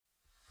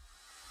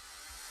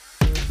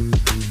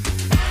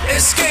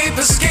Escape,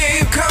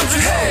 escape,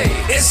 country, hey.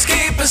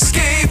 Escape,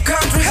 escape,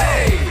 country,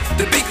 hey.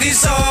 The Big D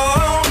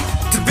Zone,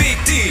 the Big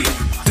D,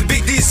 the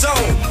Big D Zone.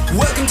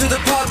 Welcome to the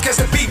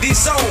podcast, the Big D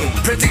Zone.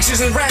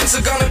 Predictions and rants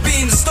are gonna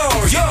be in the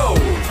store. Yo,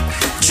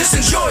 just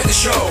enjoy the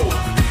show.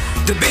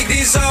 The Big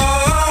D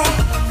Zone.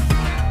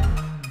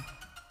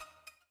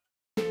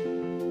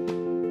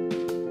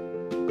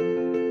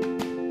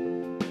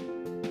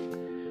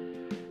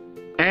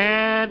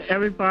 And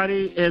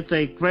everybody, it's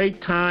a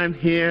great time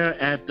here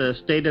at the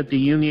State of the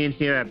Union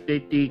here at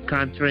Big D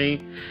Country,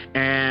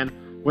 and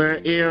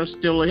we're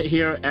still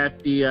here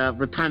at the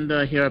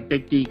Rotunda here at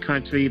Big D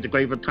Country, the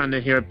Great Rotunda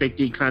here at Big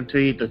D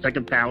Country, the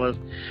Second Palace,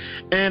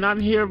 and I'm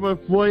here with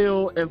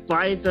Royal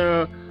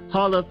Advisor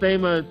Hall of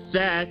Famer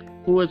Zach,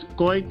 who is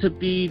going to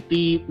be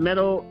the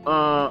Medal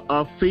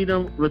of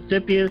Freedom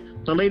recipient.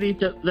 So ladies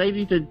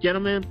and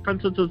gentlemen,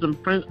 princesses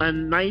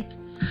and knights,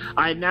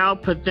 I now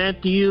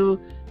present to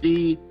you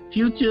the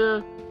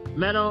future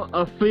Medal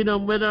of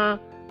Freedom winner,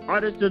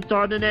 artist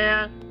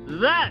extraordinaire,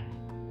 Zach.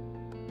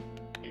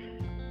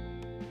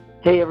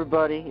 Hey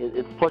everybody,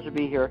 it's a pleasure to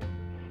be here.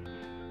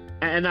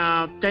 And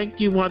thank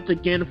you once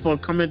again for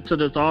coming to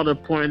this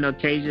all-important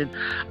occasion.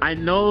 I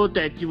know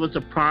that you were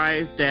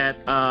surprised that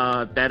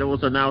it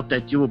was announced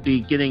that you will be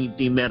getting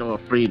the Medal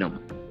of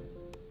Freedom.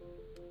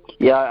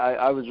 Yeah,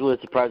 I was really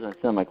surprised when I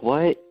said, I'm like,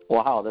 what?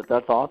 Wow,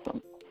 that's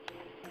awesome.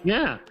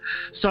 Yeah.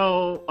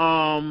 So,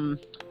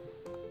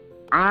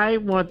 I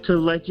want to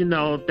let you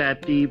know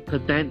that the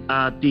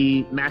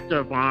Master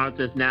of Arms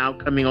is now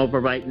coming over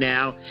right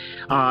now.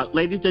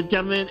 Ladies and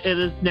gentlemen, it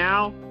is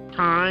now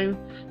time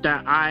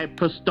that I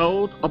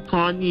bestowed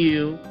upon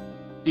you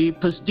the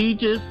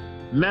prestigious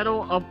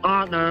Medal of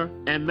Honor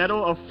and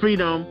Medal of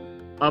Freedom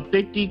of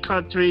Big D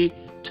Country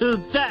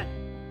to Zach,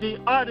 the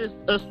artist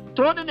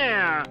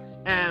extraordinaire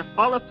and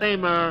Hall of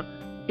Famer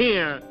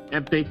here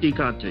in Big D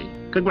Country.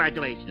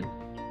 Congratulations.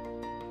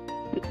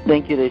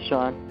 Thank you,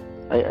 Deshaun.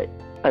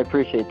 I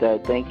appreciate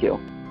that. Thank you.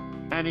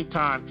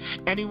 Anytime.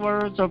 Any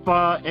words of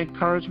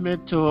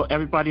encouragement to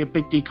everybody at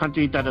Big D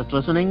Country that is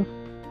listening?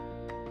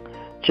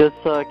 Just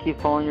keep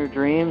following your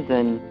dreams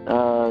and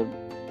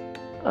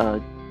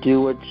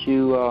do what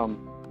you,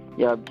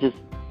 just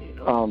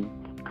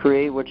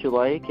create what you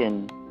like,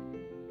 and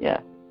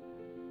yeah.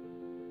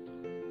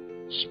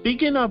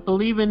 Speaking of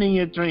believing in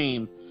your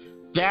dream,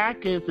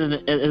 Zach is an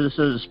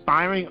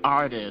aspiring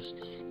artist,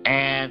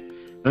 and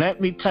let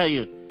me tell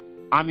you,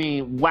 I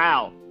mean,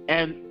 wow.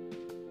 And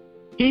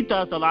he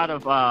does a lot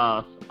of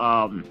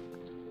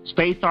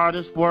space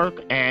artist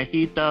work, and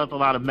he does a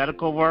lot of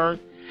medical work,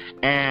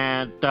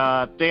 and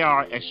they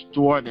are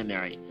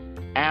extraordinary,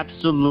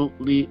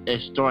 absolutely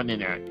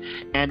extraordinary.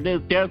 And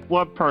there's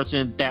one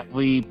person that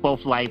we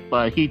both like,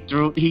 but he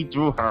drew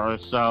her,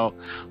 so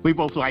we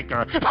both like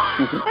her.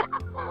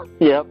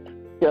 Yep.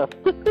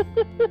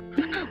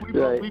 we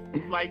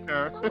both like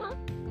her.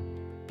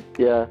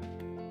 Yeah.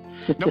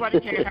 Nobody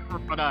can have her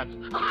but us.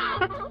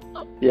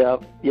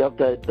 Yep,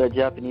 that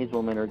Japanese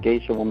woman or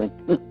geisha woman.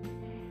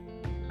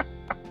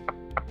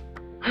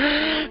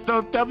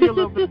 So tell me a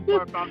little bit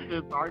more about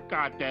this art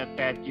contest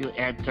that you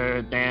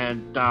entered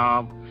and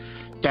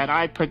that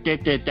I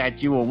predicted that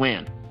you will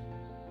win.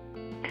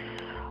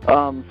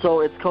 So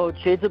it's called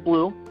Shades of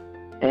Blue,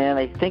 and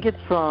I think it's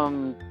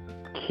from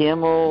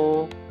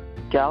Camel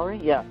Gallery.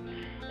 Yeah,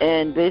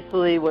 and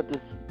basically what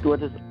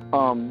this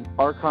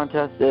art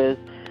contest is,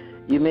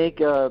 you make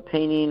a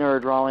painting or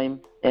a drawing,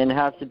 and it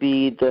has to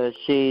be the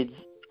shades,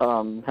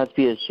 has to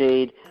be a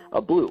shade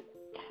of blue.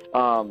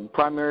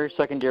 Primary,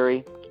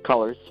 secondary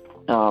colors.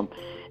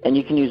 And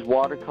you can use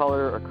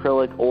watercolor,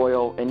 acrylic,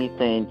 oil,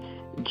 anything,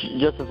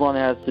 just as long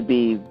as it has to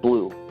be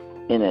blue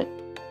in it.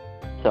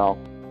 So.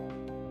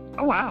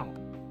 Oh, wow.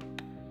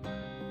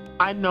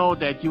 I know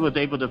that you was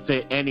able to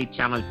fit any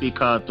challenge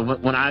because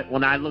when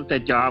I looked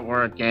at your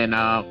artwork and,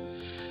 I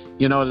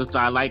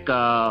like,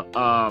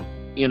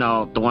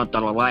 the ones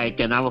that I like,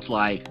 and I was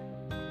like,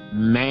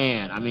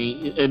 man, I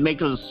mean, it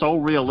makes it so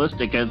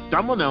realistic, and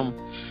some of them,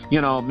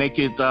 make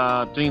it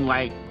seem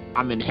like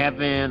I'm in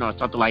heaven or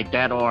something like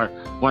that, or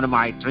one of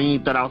my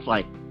dreams that I was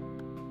like,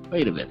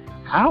 wait a minute,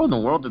 how in the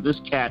world did this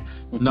cat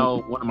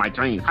know one of my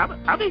dreams?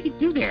 How did he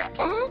do that?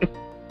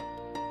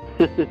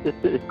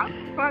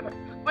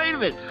 Wait a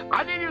minute,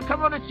 I didn't even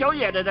come on the show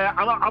yet, and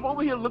I'm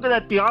over here looking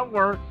at the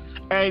artwork,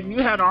 and you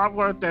had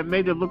artwork that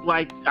made it look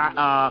like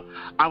I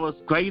was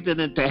grazing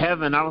into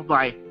heaven. I was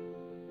like,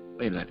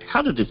 wait a minute,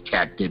 how did this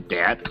cat did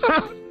that?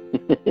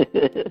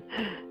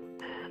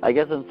 I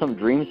guess I'm some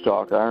dream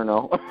stalker. I don't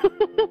know.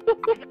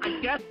 I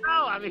guess so.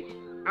 I mean,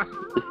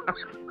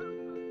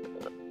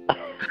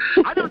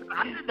 I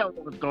didn't know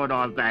what was going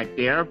on back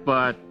there,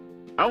 but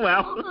oh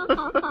well.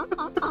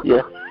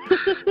 Yeah.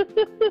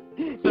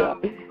 So,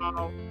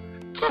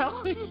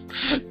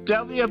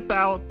 tell me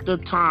about the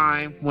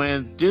time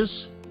when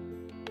this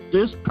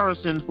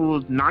person who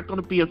is not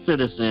going to be a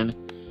citizen,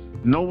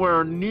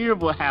 nowhere near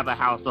will have a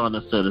house on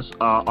the citizen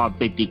on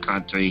Big D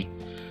Country,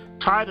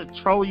 try to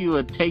throw you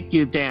and take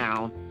you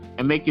down,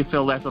 and make you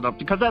feel less enough,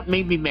 because that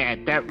made me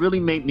mad. That really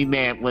made me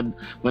mad when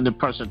the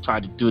person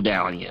tried to do that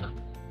on you.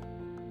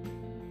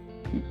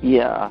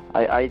 Yeah,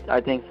 I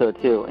think so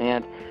too.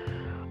 And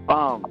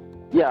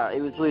yeah,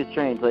 it was really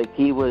strange. Like,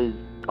 he was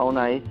all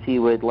nice. He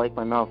would like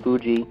my Mount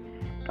Fuji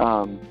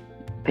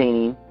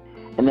painting,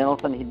 and then all of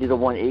a sudden he did a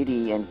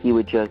 180, and he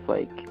would just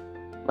like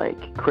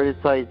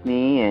criticize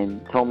me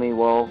and tell me,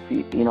 well,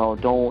 you know,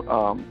 don't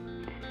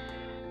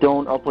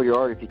upload your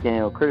art if you can't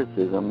handle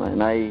criticism,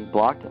 and I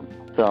blocked him.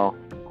 So.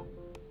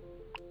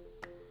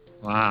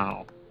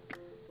 Wow.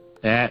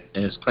 That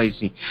is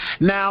crazy.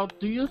 Now,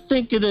 do you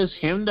think it is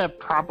him that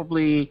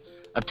probably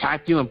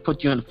attacked you and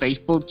put you in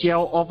Facebook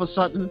jail all of a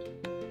sudden?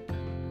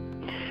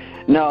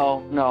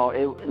 No,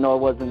 it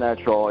wasn't that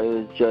troll.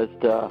 It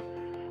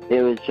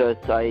was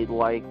just I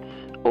liked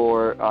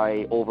or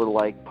I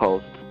overliked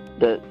posts.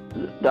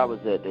 That was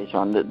it,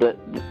 Deshaun.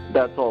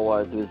 That's all it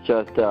was. It was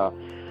just I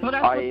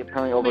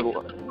apparently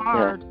overlooked.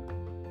 Yeah.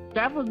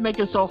 That would make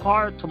it so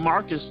hard to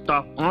market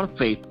stuff on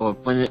Facebook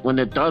when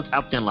it does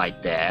something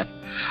like that.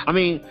 I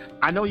mean,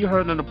 I know you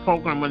heard in the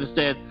program when it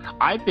said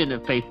I've been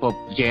in Facebook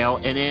jail,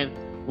 and then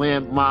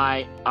when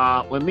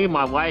me and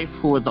my wife,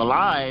 who was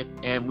alive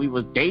and we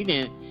was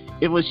dating,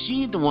 it was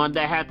she the one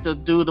that had to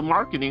do the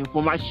marketing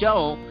for my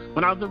show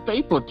when I was in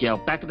Facebook jail.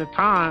 Back at the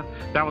time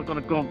that I was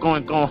gonna go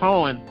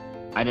home, and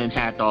I didn't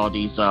have all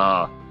these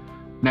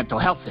mental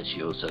health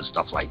issues and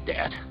stuff like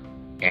that.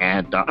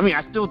 And, I mean,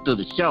 I still do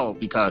the show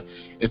because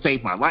it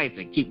saved my life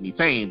and keep me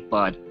sane,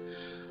 but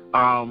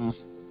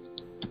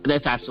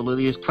that's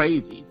absolutely is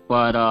crazy.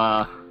 But,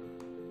 I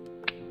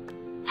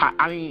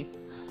mean,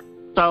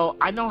 so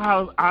I know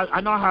how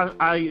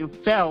I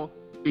felt,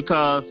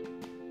 because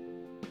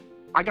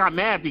I got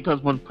mad because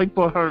when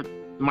people hurt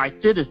my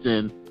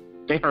citizen,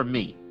 they hurt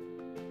me.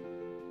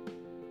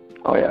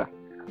 Oh, yeah.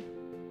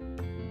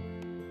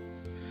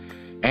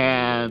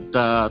 And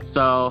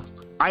so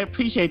I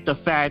appreciate the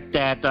fact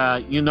that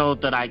you know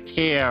that I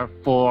care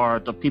for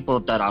the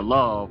people that I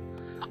love,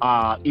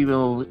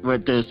 even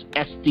with this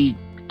SD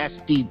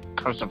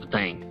cursive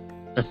thing.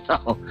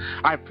 So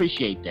I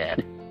appreciate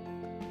that.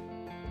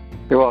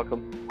 You're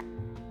welcome.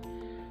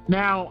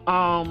 Now,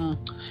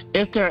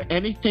 is there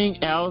anything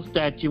else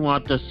that you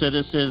want the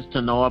citizens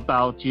to know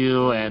about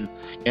you, and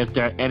is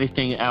there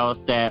anything else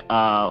that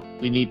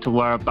we need to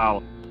worry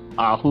about?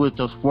 Who is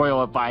the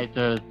royal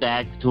advisor,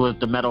 who is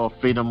the Medal of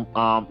Freedom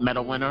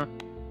medal winner?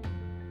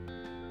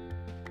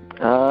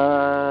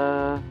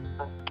 No.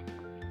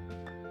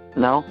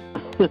 No.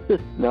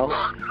 No.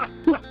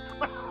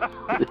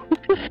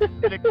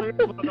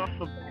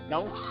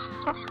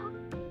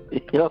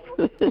 Yep.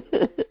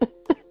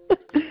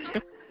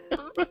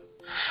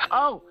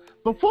 Oh,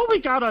 before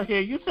we got on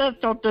here, you said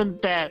something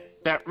that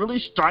really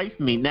strikes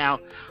me. Now,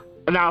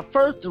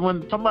 first,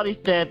 when somebody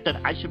said that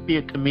I should be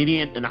a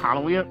comedian in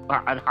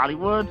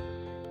Hollywood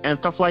and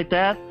stuff like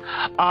that,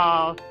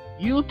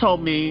 you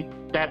told me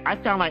that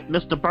I sound like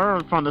Mr.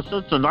 Burns from The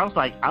Simpsons. I was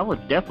like, I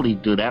would definitely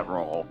do that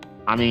role.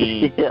 I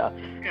mean, yeah.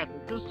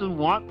 The Simpsons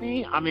want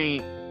me. I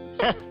mean,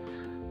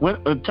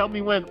 tell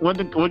me when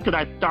could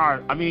I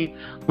start? I mean,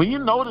 when you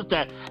noticed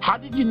that, how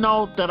did you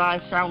know that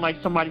I sound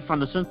like somebody from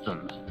The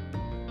Simpsons?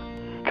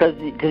 Because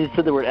you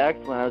said the word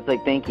excellent. I was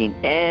like thinking,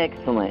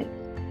 excellent.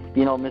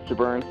 You know, Mr.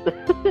 Burns.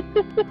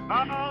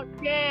 Oh,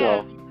 yeah.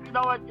 So. You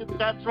know what?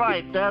 That's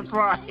right.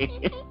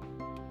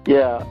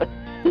 Yeah.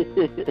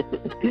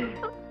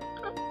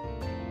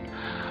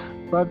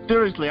 But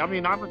seriously, I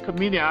mean, I'm a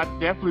comedian. I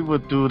definitely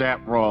would do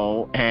that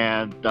role,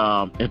 and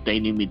if they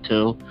need me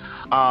to.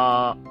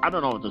 I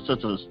don't know if the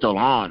system is still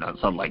on or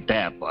something like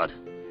that, but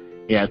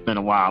yeah, it's been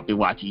a while. I'll be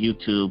watching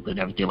YouTube and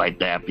everything like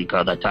that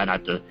because I try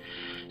not to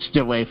stay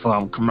away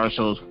from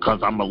commercials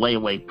because I'm a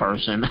layaway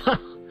person.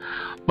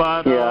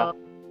 But yeah.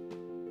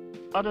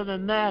 Other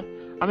than that,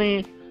 I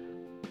mean,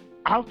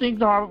 how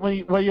things are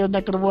when you're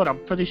neck of the wood. I'm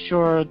pretty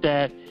sure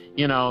that,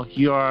 you know,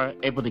 you're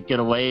able to get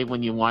away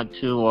when you want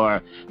to,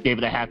 or be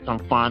able to have some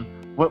fun.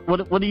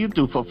 What do you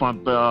do for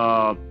fun?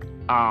 I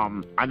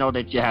know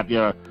that you have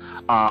your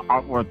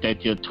artwork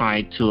that you're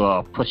trying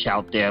to push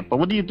out there, but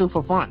what do you do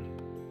for fun?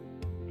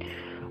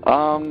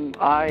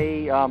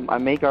 I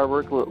make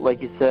artwork,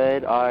 like you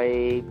said.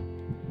 I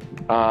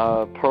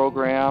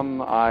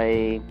program.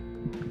 I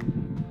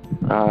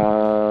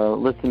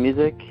listen to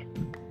music.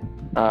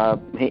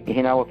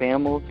 Hang out with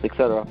animals,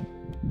 etc.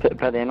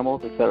 Pet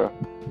animals, etc.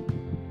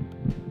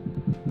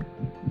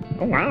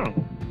 Oh, wow.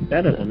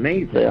 That is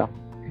amazing. Yeah.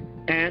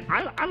 And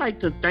I like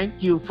to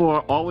thank you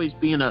for always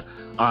being a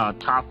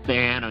top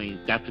fan. I mean,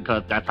 that's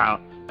because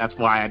that's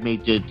why I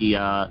made you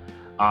the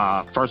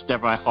first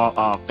ever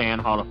fan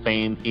Hall of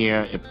Fame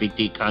here at Big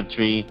D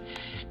Country.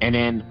 And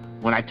then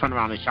when I turned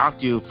around and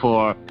shocked you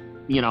for,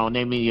 you know,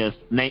 naming you,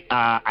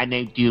 I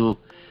named you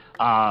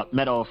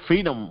Medal of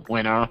Freedom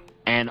winner,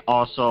 and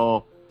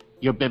also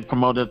you've been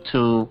promoted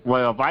to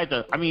Royal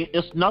Advisor. I mean,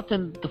 it's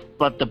nothing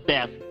but the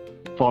best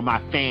for my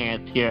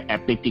fans here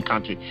at Big D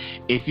Country.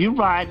 If you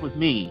ride with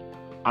me,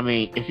 I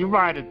mean, if you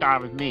ride or die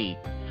with me,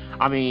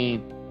 I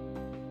mean,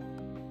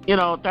 you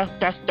know,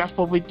 that's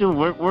what we do.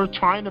 We're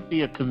trying to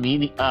be a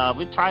community.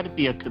 We're trying to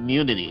be a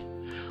community.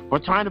 We're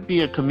trying to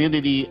be a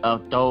community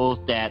of those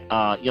that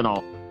you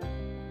know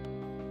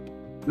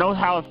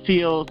how it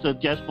feels to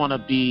just want to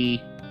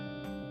be,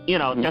 you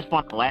know, just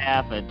want to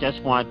laugh and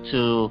just want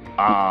to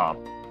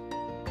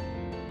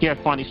hear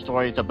funny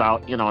stories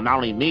about, you know, not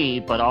only me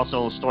but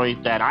also stories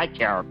that I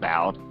care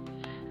about.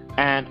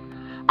 And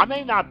I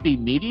may not be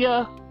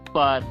media,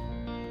 but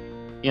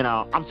you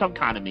know, I'm some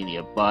kind of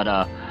media. But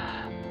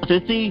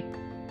Sissy,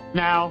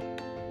 now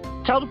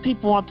tell the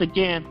people once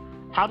again,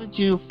 how did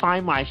you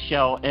find my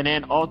show, and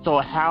then also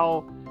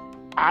how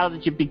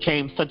did you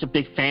become such a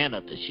big fan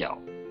of the show?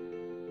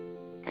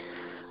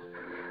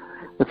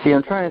 Let's see,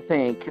 I'm trying to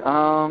think.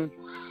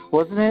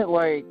 Wasn't it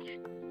like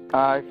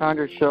I found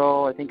your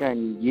show, I think,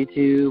 on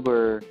YouTube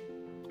or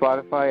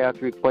Spotify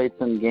after we played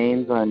some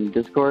games on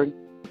Discord?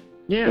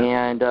 Yeah.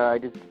 And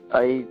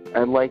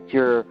I liked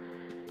your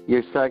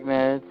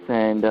segments,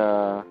 and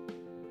I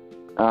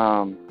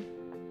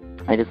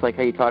just like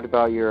how you talked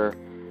about your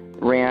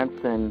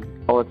rants and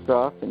all that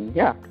stuff, and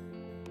yeah.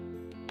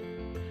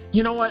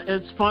 You know what?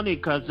 It's funny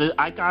because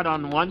I got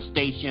on one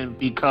station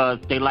because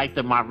they liked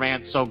my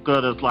rant so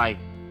good. It's like,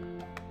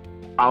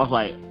 I was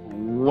like,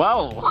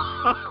 whoa.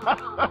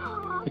 I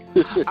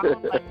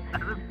was like,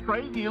 that's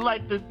crazy. You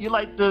like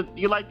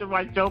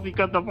my show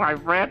because of my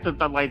rant and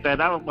stuff like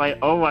that. I was like,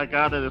 oh my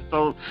God, it is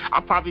so.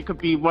 I probably could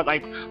be one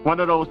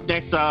of those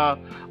next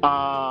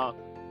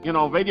you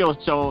know, radio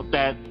show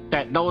that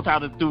knows how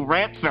to do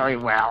rants very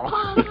well.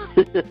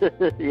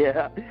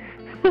 Yeah.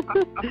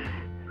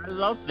 I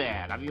love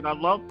that. I mean, I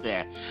love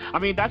that. I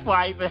mean, that's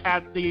why I even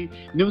have the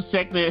new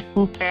segment,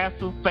 Who Passed,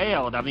 Who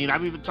Failed. I mean,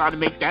 I'm even trying to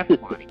make that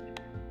funny.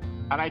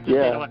 I like to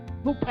say, like,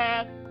 who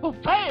passed, who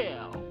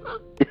failed?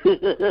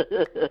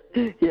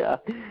 Yeah.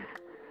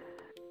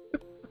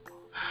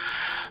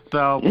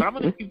 So, but I'm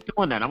going to keep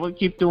doing that. I'm going to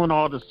keep doing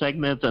all the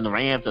segments and the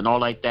rants and all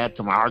like that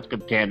to my heart's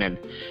content. And,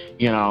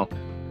 you know,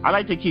 I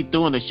like to keep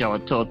doing the show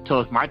until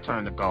it's my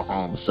turn to go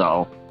home.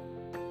 So,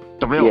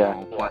 the real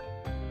home. But,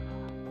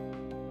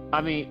 I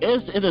mean,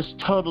 it has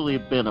totally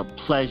been a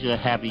pleasure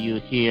having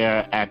you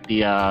here at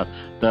the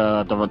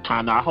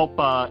Rotunda. I hope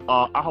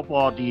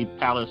all the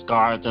palace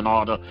guards and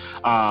all the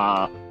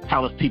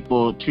palace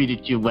people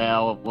treated you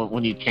well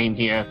when you came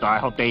here. So I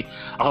hope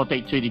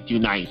they treated you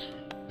nice.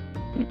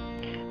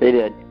 They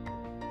did.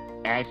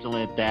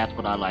 Excellent. That's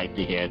what I like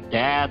to hear.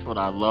 That's what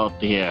I love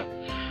to hear.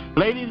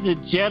 Ladies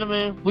and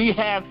gentlemen, we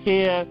have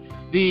here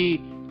the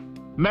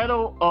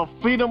Medal of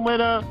Freedom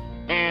winner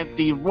and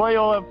the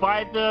Royal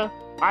Advisor.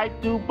 I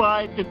do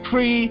by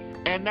decree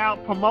and now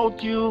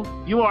promote you.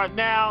 You are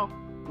now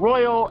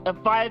Royal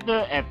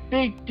Advisor at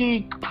Big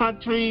D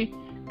Country.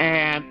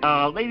 And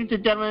ladies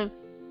and gentlemen,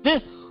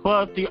 this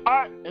was the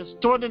Art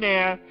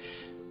Extraordinaire.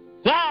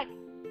 Zach,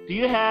 do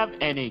you have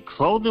any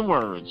closing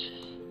words?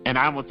 And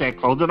I will say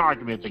closing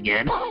arguments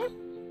again.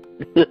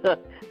 There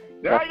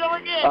I go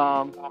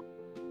again.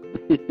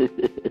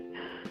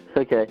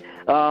 Okay.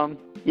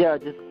 Yeah,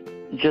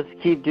 just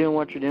keep doing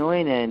what you're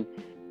doing and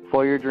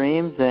follow your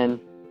dreams, and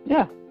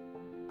yeah.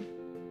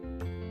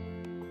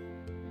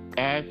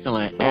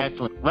 Excellent.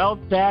 Well,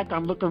 Zach,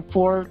 I'm looking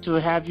forward to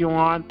have you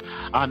on.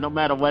 No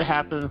matter what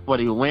happens,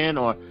 whether you win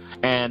or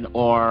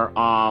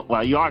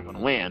well, you are going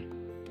to win.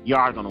 You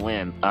are going to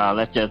win.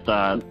 Let's just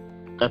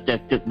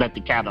let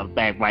the cat out of the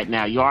bag right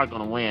now. You are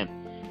going to win,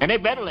 and they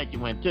better let you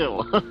win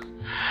too.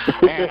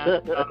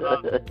 And,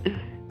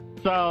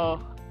 so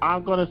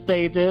I'm going to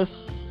say this: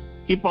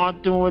 keep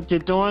on doing what you're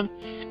doing.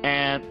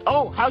 And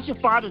how's your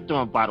father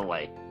doing, by the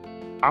way?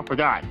 I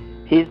forgot.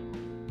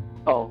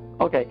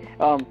 Okay.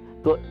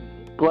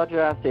 Glad you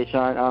asked,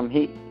 Sean.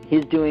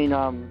 He's doing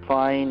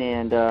fine,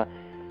 and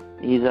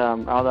he's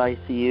out of the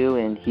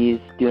ICU, and he's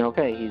doing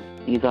okay.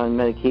 He's on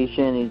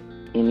medication,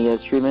 and he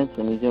has treatments,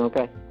 and he's doing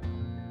okay.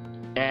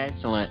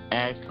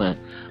 Excellent.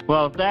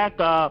 Well, Zach,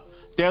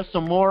 there's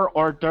some more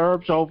hors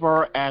d'oeuvres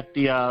over at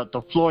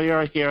the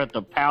foyer here at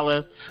the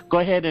palace. Go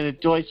ahead and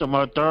enjoy some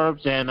hors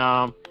d'oeuvres,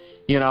 and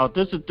you know,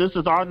 this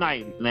is our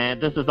night, man.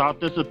 This is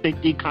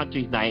Big D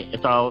Country's night.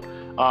 So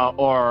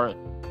or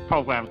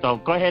program. So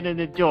go ahead and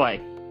enjoy.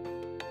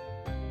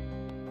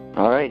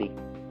 Alrighty.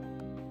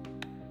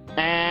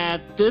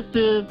 And this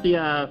is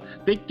the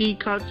Big D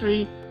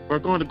Country. We're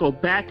going to go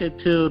back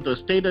into the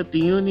State of the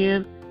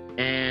Union,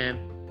 and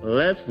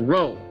let's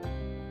roll.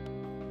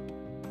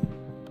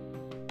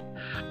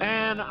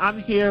 And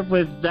I'm here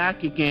with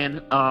Zach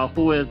again,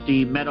 who is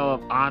the Medal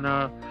of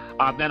Honor,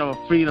 Medal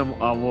of Freedom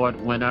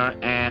Award winner,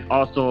 and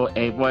also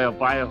a Royal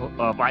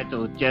Advisor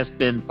who's just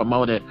been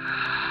promoted.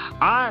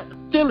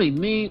 Silly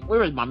me,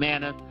 where is my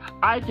manners?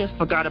 I just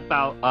forgot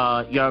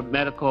about your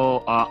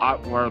medical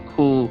artwork,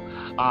 who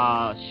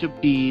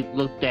should be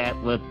looked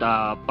at with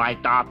by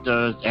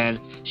doctors and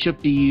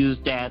should be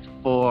used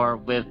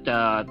with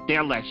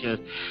their lectures.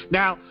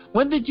 Now,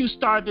 when did you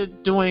start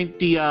doing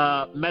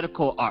the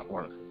medical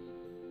artwork?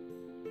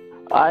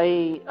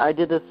 I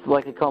did this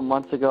like a couple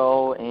months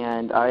ago,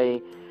 and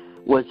I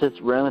was just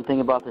randomly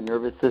thinking about the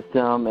nervous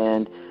system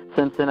and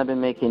since then I've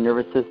been making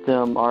nervous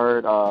system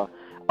art,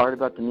 art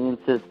about the immune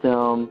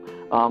system,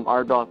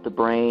 art about the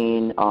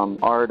brain,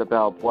 art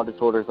about blood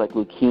disorders like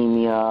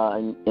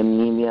leukemia,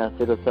 anemia,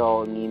 sickle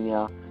cell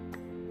anemia.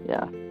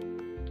 Yeah.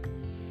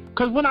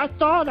 Because when I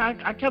thought,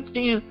 I kept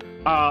seeing,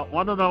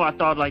 one of them, I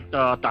thought like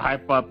the high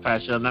blood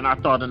pressure, and then I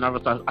thought another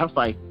stuff. I was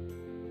like,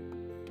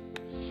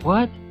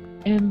 what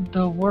in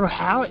the world?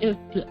 How is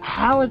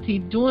he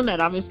doing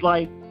that? I was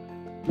like,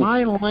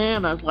 my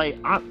land. I was like,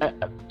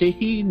 did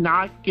he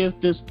not give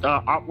this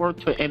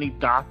artwork to any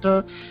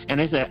doctor? And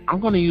they said,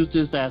 I'm going to use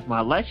this as my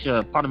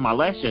lecture, part of my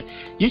lecture.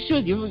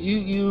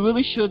 You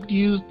really should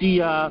use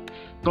the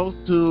go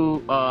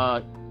to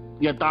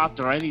your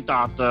doctor, any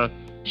doctor,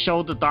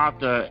 show the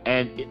doctor,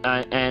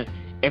 and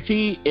if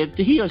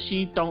he or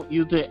she don't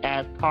use it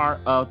as part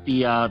of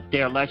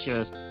their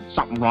lectures,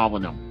 something wrong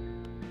with them.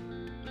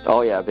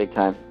 Oh yeah, big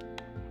time.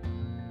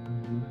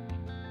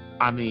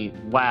 I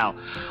mean, wow.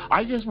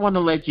 I just want to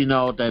let you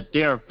know that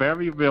they're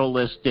very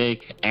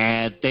realistic,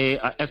 and they,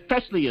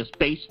 especially as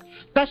space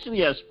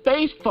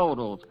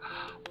photos.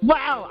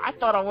 Wow, I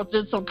thought I was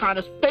in some kind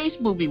of space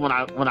movie when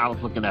I was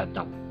looking at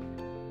them.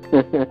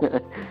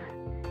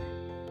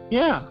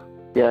 Yeah.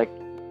 Yeah,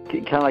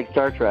 kind of like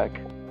Star Trek.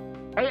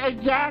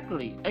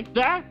 Exactly.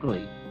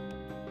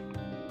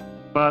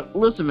 But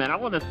listen, man, I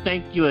want to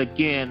thank you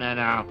again, and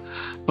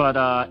but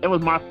it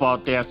was my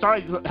fault there.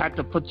 Sorry I had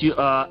to put you.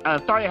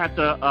 Sorry I had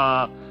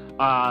to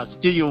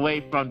steer you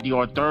away from the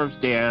hors d'oeuvres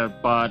there,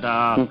 but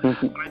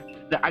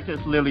I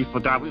just literally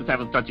forgot. We was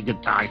having such a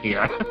good time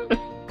here.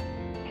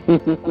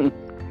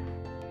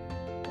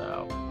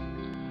 So,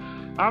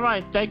 all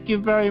right, thank you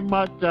very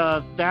much,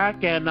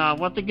 Zach, and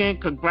once again,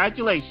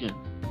 congratulations.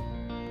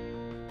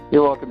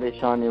 You're welcome,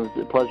 Deshaun. It was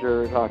a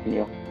pleasure talking to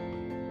you.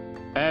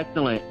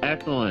 Excellent.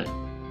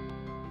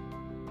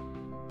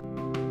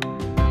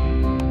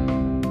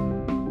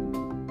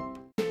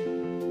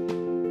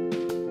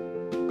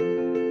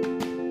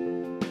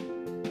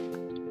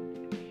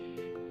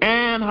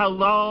 And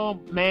hello,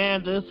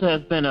 man. This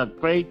has been a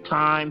great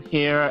time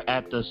here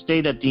at the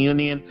State of the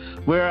Union.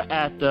 We're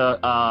at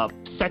the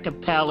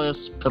Second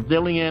Palace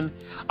Pavilion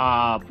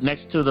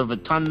next to the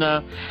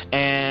Rotunda,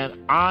 and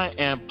I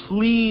am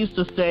pleased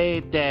to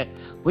say that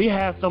we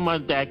have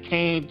someone that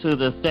came to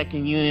the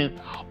Second Union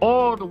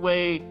all the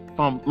way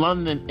from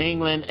London,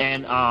 England,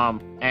 and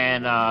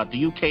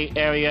the UK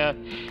area.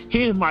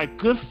 He is my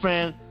good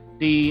friend,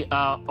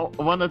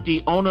 one of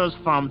the owners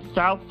from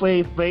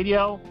Southwave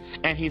Radio,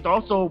 and he's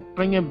also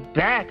bringing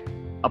back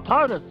a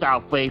part of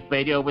Southwave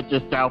Radio, which is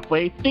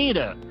Southwave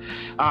Theater.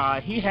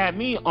 He had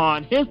me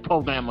on his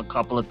program a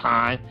couple of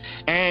times,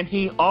 and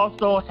he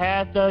also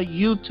has a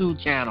YouTube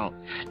channel.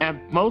 And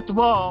most of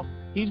all,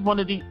 he's one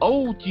of the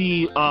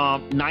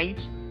OG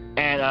Knights,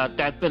 and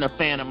that's been a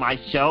fan of my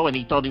show, and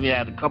he told me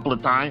that a couple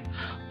of times.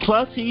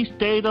 Plus, he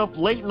stayed up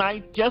late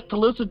night just to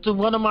listen to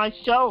one of my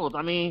shows.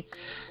 I mean,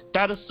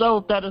 that is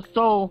so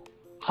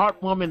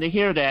heartwarming to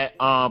hear that,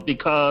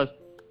 because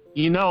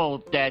you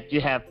know that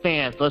you have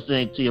fans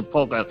listening to your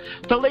program.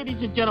 So,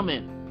 ladies and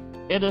gentlemen,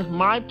 it is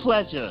my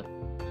pleasure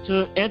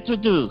to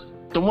introduce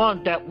the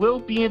one that will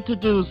be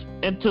introduced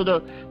into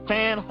the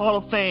Fan Hall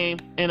of Fame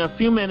in a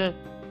few minutes.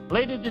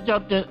 Ladies and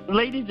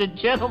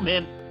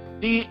gentlemen,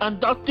 the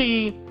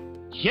inductee,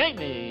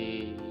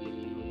 Jamie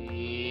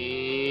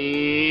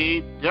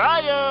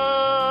Dyer.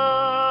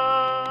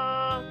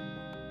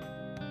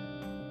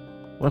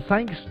 Well,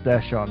 thanks,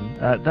 Deshaun.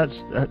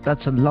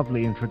 That's a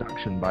lovely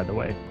introduction, by the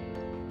way.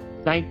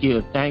 Thank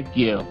you.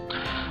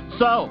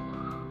 So,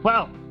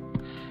 well,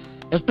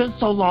 it's been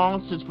so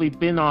long since we've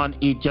been on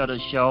each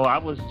other's show. I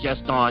was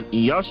just on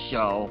your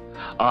show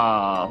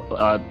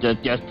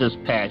just this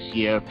past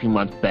year, a few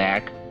months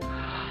back,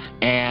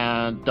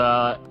 and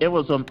it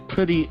was a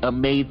pretty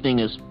amazing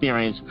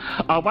experience.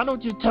 Why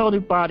don't you tell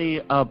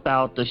everybody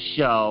about the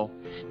show,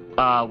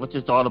 which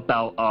is all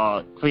about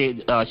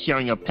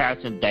sharing your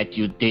passion that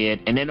you did,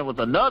 and then there was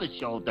another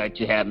show that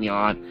you had me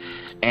on,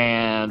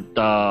 and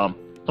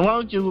so why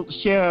don't you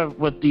share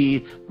with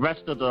the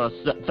rest of the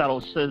fellow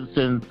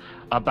citizens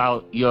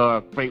about your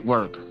great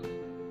work?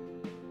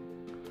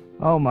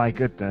 Oh my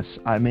goodness.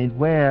 I mean,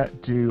 where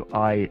do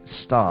I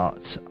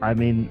start? I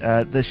mean,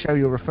 the show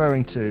you're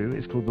referring to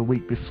is called The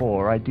Week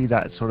Before. I do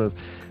that sort of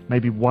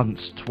maybe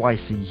once,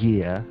 twice a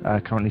year,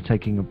 currently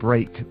taking a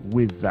break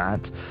with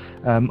that.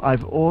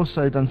 I've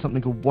also done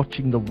something called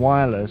Watching the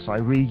Wireless. I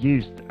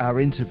reused our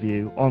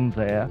interview on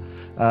there,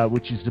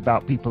 which is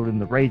about people in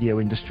the radio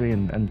industry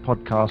and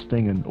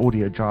podcasting and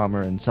audio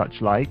drama and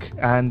such like.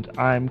 And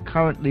I'm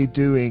currently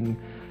doing,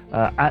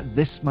 at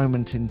this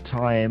moment in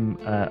time,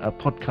 a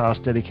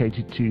podcast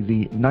dedicated to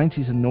the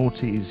 90s and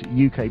noughties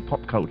UK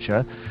pop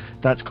culture.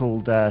 That's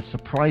called,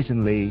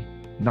 surprisingly,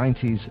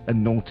 90s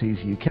and noughties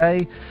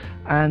UK.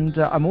 And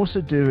I'm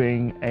also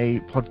doing a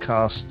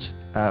podcast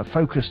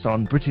focused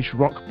on British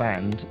rock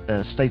band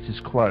Status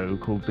Quo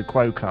called The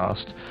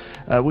Quocast,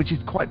 which is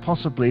quite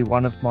possibly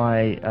one of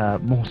my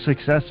more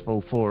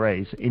successful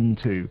forays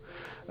into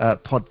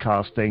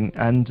podcasting.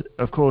 And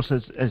of course,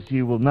 as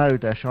you will know,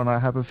 Deshaun, I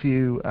have a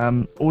few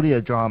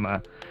audio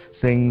drama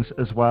things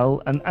as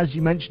well. And as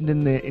you mentioned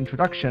in the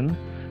introduction,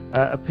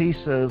 a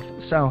piece of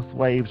South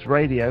Waves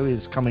Radio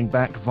is coming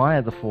back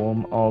via the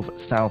form of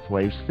South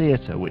Waves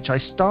Theatre, which I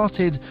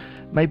started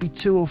maybe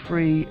 2 or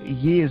 3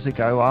 years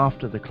ago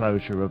after the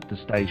closure of the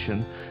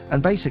station.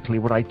 And basically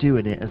what I do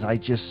in it is I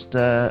just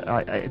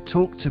I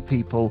talk to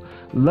people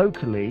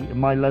locally in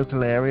my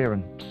local area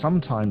and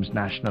sometimes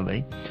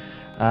nationally.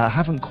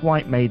 Haven't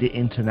quite made it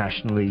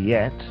internationally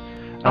yet,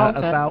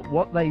 about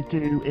what they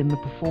do in the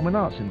performing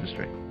arts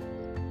industry.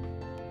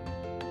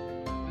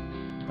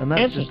 And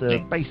that's just a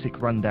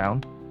basic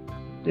rundown.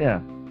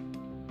 Yeah.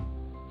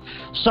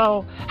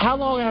 So, how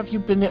long have you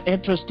been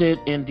interested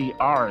in the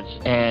arts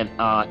and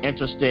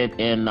interested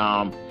in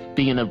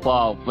being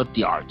involved with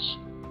the arts?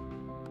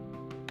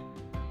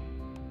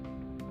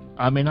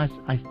 I mean, I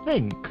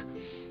think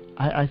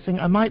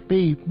I might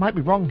be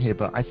wrong here,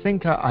 but I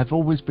think I've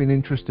always been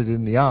interested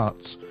in the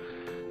arts.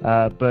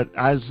 But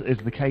as is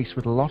the case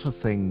with a lot of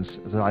things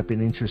that I've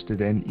been interested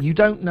in, you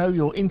don't know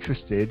you're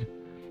interested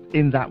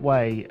in that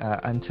way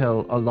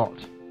until a lot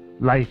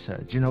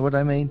later. Do you know what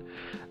I mean?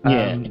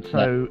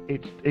 So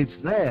it's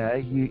there.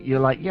 You're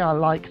like, yeah, I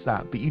like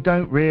that, but you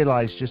don't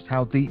realise just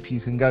how deep you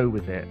can go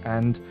with it.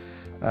 And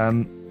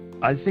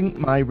I think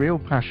my real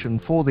passion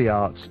for the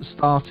arts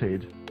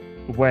started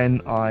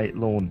when I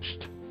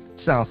launched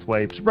South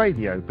Waves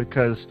Radio,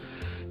 because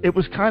it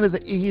was kind of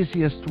the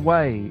easiest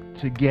way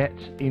to get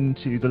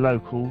into the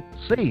local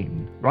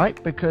scene,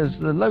 right? Because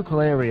the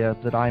local area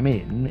that I'm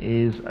in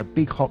is a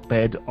big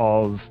hotbed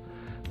of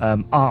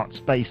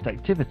arts-based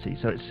activity,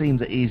 so it seemed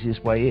the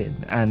easiest way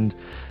in. And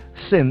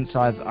since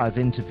I've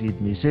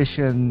interviewed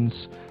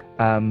musicians,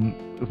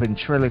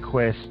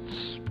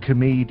 ventriloquists,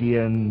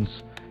 comedians,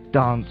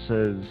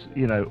 dancers,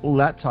 you know, all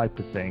that type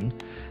of thing.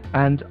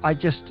 And I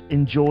just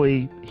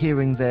enjoy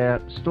hearing their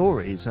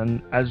stories.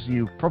 And as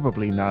you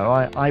probably know,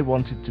 I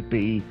wanted to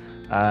be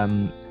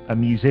a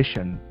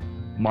musician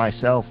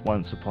myself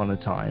once upon a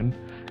time.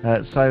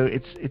 So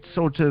it's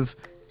sort of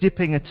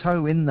dipping a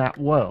toe in that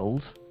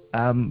world,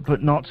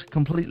 but not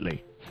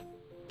completely.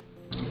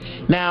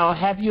 Now,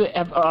 have you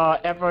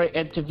ever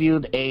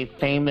interviewed a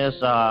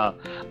famous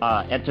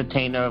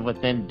entertainer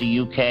within the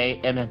UK?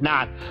 And if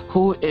not,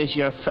 who is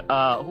your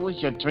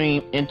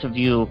dream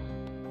interview?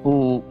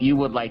 Who you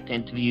would like to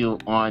interview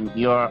on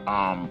your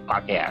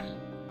podcast?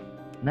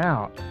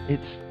 Now,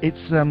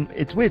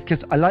 it's weird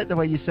because I like the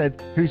way you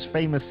said who's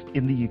famous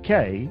in the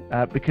UK,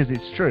 because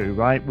it's true,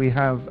 right? We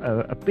have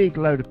a big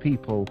load of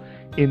people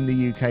in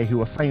the UK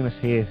who are famous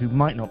here who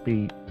might not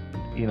be,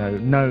 you know,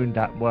 known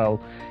that well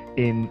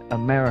in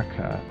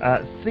America.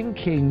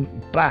 Thinking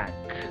back,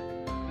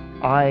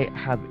 I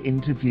have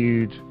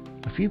interviewed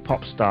a few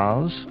pop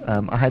stars.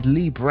 I had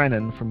Lee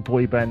Brennan from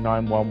Boy Band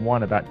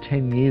 911 about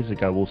 10 years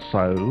ago or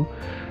so.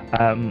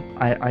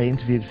 I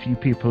interviewed a few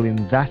people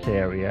in that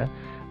area.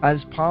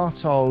 As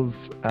part of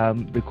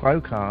the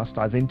Crowcast,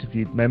 I've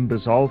interviewed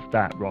members of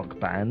that rock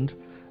band,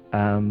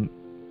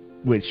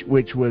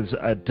 which was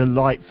a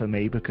delight for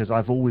me because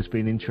I've always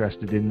been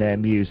interested in their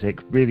music,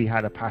 really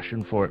had a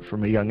passion for it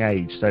from a young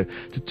age. So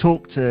to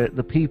talk to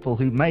the people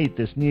who made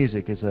this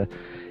music is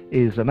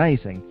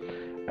amazing.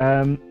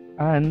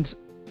 And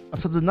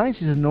for the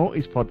 90s and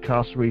Noughties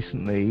podcast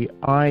recently,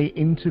 I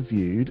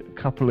interviewed a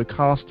couple of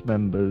cast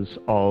members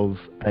of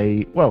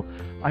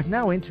I've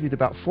now interviewed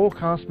about 4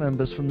 cast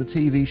members from the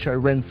TV show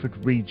Renford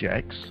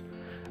Rejects.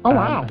 Oh,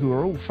 wow. Who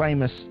are all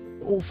famous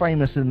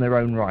in their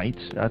own right.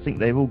 I think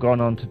they've all gone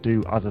on to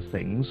do other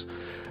things.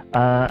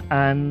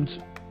 And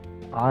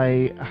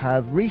I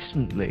have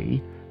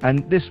recently,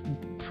 and this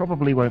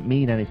probably won't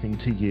mean anything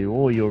to you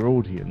or your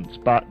audience,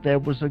 but there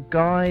was a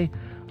guy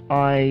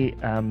I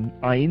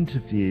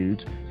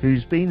interviewed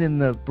who's been in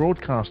the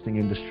broadcasting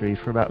industry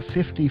for about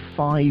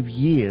 55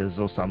 years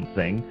or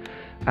something,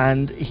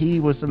 and he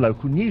was the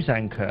local news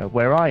anchor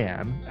where I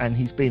am, and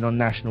he's been on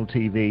national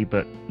TV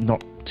but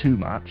not too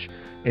much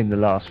in the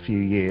last few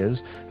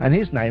years, and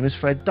his name is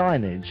Fred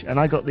Dinage, and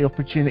I got the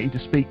opportunity to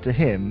speak to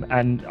him,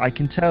 and I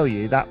can tell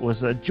you that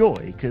was a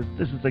joy, because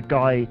this is a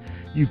guy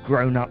you've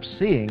grown up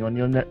seeing on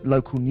your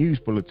local news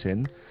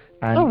bulletin,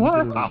 and a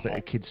little bit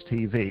of kids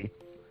TV.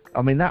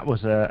 I mean, that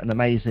was an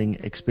amazing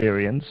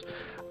experience.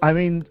 I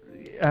mean,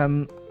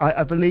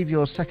 I believe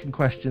your second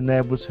question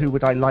there was who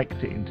would I like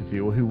to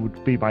interview, or who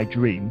would be my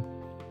dream?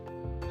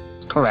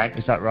 Correct.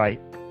 Is that right?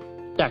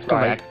 That's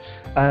correct.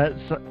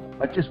 So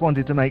I just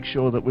wanted to make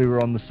sure that we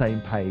were on the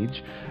same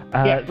page.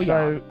 Yes, we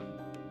are.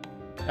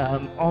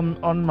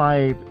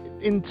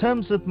 In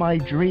terms of my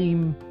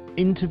dream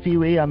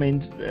interviewee, I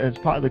mean, as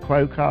part of the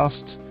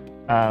Crowcast,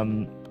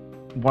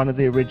 one of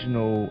the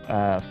original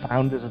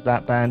founders of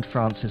that band,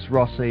 Francis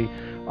Rossi,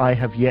 I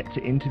have yet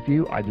to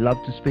interview. I'd love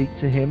to speak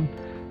to him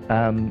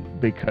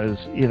because,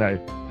 you know,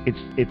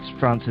 it's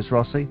Francis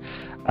Rossi.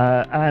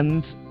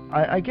 And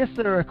I guess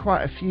there are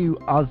quite a few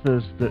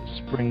others that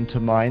spring to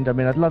mind. I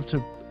mean, I'd love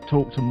to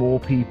talk to more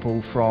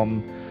people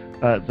from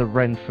the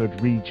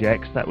Renford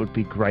Rejects. That would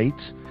be great.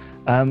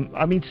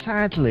 I mean,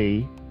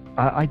 sadly,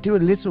 I do a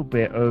little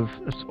bit of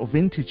sort of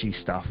vintagey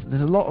stuff.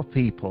 There's a lot of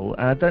people,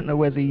 and I don't know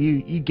whether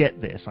you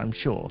get this, I'm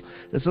sure.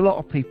 There's a lot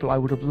of people I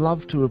would have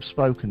loved to have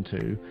spoken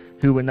to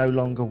who are no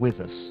longer with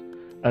us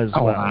as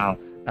well.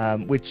 Wow.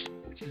 Which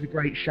is a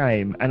great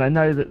shame. And I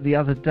know that the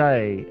other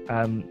day,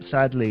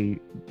 sadly,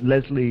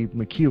 Leslie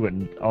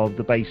McEwen of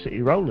the Bay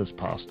City Rollers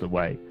passed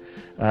away,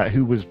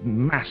 who was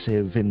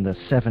massive in the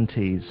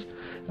 70s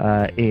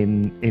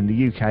in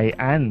the UK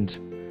and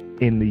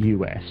in the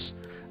US.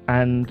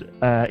 And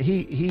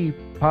he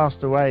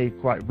passed away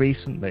quite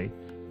recently.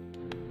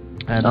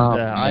 And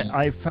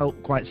I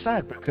felt quite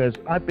sad because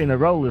I've been a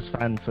Rollers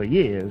fan for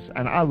years,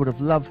 and I would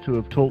have loved to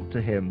have talked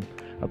to him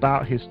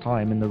about his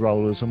time in the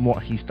Rollers and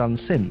what he's done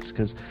since,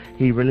 because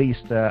he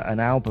released an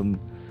album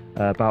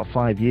about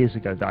 5 years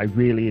ago that I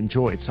really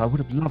enjoyed. So I would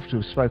have loved to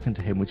have spoken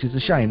to him, which is a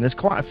shame. There's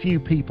quite a few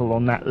people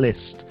on that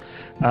list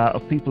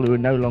of people who are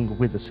no longer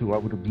with us who I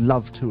would have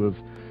loved to have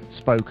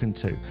spoken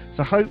to.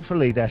 So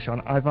hopefully,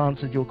 Deshaun, I've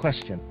answered your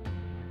question.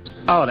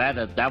 Oh,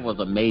 that was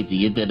amazing.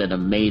 You did an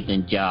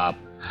amazing job.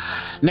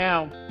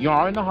 Now, you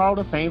are in the Hall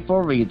of Fame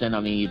for a reason. I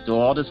mean, you do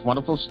all this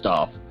wonderful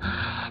stuff.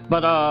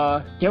 But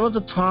there was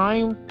a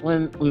time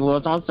when we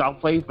was on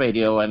Southwave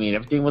Radio. I mean,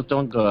 everything was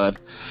doing good.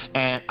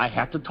 And I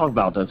have to talk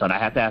about this, and I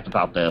have to ask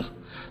about this.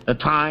 The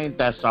time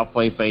that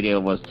Southwave Radio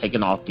was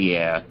taken off the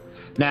air.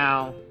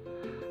 Now,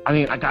 I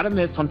mean, I gotta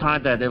admit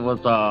sometimes that it was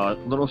a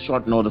little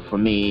short notice for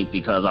me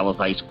because I was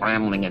like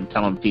scrambling and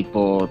telling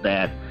people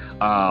that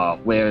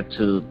where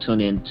to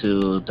tune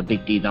into the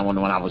Big D Zone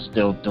when I was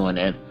still doing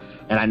it.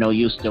 And I know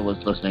you still was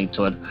listening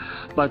to it.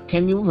 But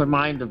can you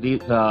remind the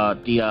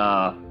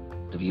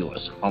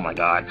viewers? Oh my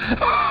God.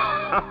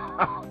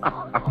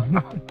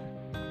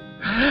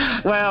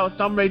 Well,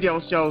 some radio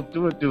shows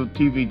do it through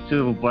TV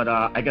too, but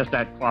I guess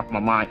that crossed my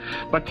mind.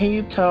 But can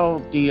you tell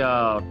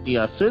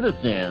the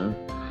citizens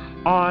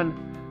on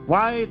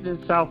why the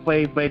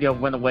Southwave Radio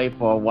went away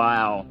for a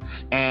while,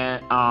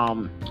 and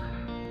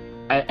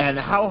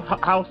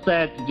how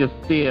sad did you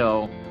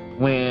feel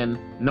when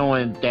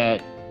knowing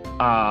that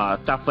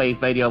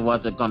Southwave Radio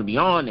wasn't going to be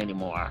on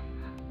anymore,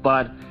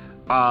 but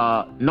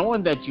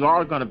knowing that you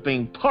are going to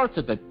bring parts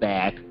of it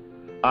back,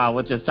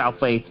 which is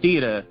Southwave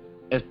Theater,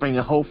 is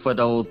bringing hope for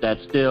those that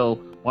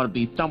still want to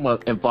be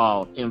somewhat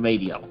involved in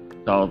radio.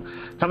 So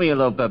tell me a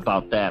little bit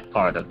about that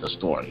part of the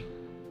story.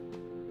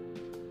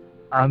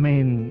 I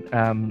mean,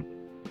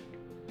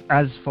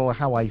 as for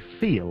how I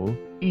feel,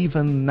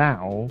 even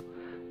now,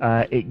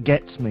 it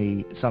gets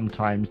me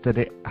sometimes that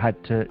it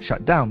had to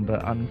shut down.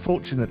 But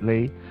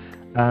unfortunately,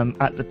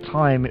 at the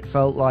time, it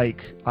felt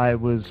like I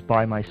was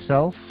by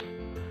myself.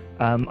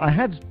 I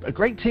had a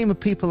great team of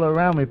people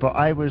around me, but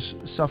I was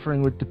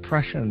suffering with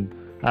depression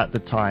at the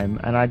time,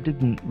 and I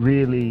didn't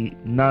really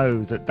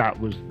know that that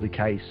was the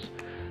case.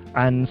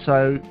 And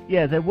so,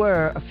 yeah, there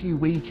were a few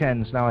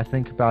weekends, now I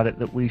think about it,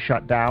 that we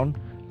shut down,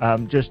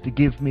 just to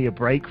give me a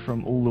break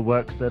from all the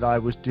work that I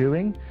was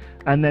doing.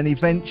 And then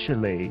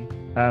eventually,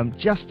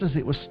 just as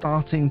it was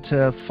starting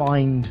to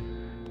find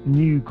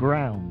new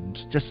ground,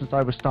 just as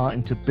I was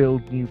starting to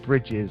build new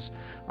bridges,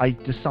 I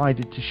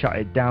decided to shut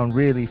it down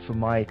really for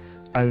my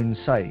own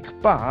sake.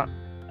 But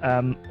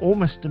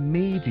almost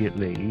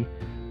immediately,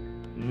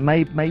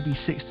 maybe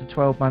 6 to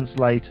 12 months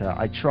later,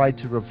 I tried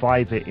to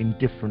revive it in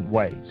different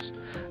ways.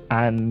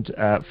 And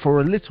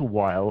for a little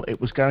while, it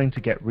was going to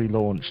get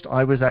relaunched.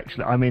 I was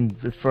actually, I mean,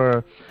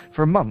 for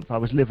a month, I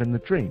was living the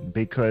dream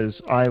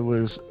because I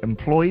was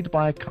employed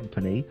by a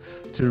company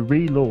to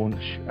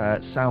relaunch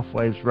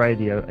Southwaves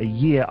Radio a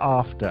year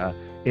after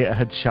it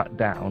had shut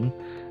down.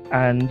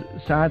 And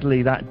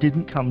sadly, that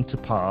didn't come to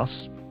pass.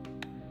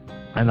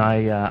 And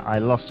I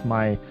lost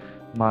my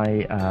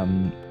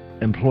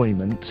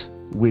employment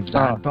with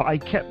that. But I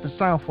kept the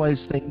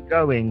Southwaves thing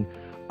going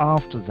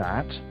after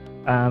that.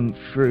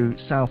 Through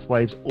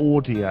Southwaves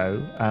Audio,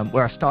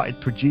 where I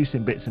started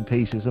producing bits and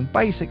pieces, and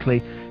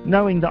basically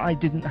knowing that I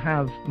didn't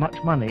have much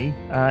money,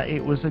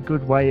 it was a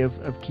good way of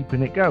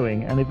keeping it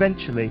going. And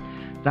eventually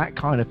that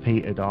kind of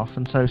petered off,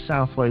 and so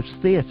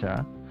Southwaves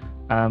Theatre,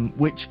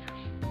 which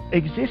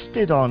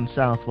existed on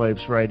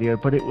Southwaves Radio,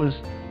 but it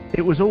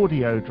was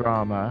audio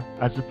drama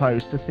as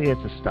opposed to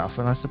theatre stuff,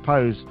 and I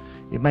suppose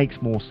it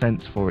makes more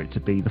sense for it to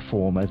be the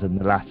former than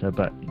the latter.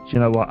 But you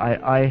know what,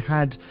 I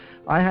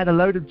had a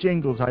load of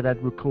jingles I'd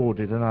had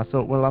recorded, and I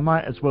thought, well, I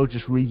might as well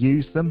just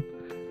reuse them.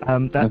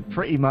 That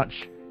pretty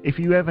much, if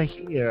you ever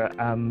hear,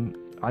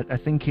 I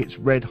think it's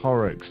Red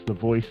Horrocks, the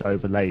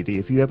voiceover lady,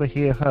 if you ever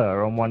hear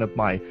her on one of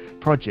my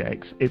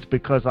projects, it's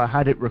because I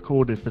had it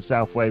recorded for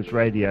Southwaves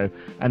Radio,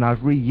 and I've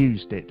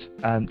reused it.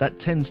 That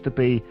tends to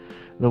be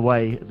the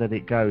way that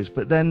it goes.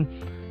 But then,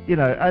 you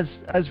know,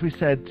 as we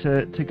said,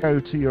 to go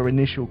to your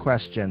initial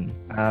question,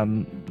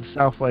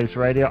 Southwaves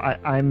Radio,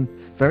 I'm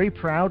very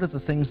proud of the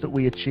things that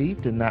we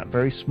achieved in that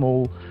very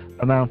small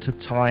amount of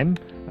time.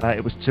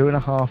 It was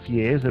 2.5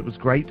 years. It was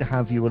great to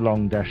have you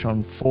along,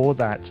 Deshaun, for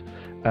that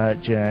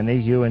journey,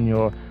 you and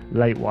your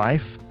late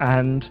wife.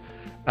 And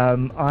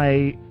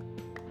I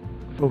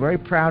feel very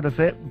proud of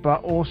it,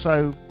 but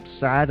also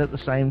sad at the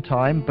same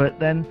time. But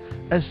then,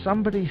 as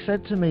somebody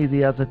said to me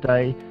the other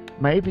day,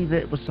 maybe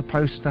that was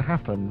supposed to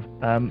happen,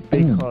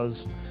 because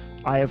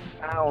I have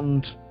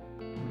found,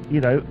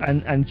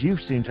 and you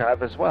seem to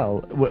have as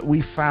well,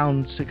 we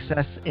found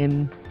success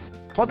in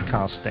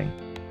podcasting,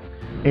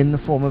 in the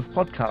form of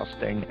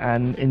podcasting,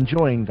 and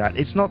enjoying that.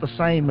 It's not the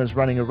same as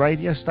running a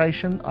radio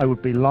station. I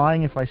would be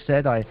lying if I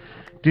said I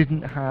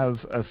didn't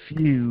have a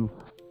few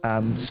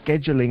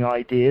scheduling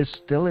ideas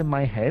still in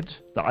my head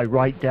that I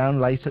write down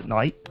late at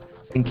night,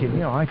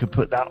 thinking, I could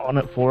put that on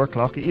at 4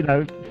 o'clock,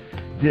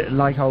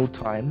 like old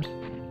times.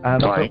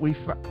 But we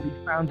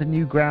found a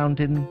new ground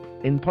in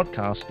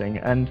podcasting.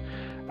 And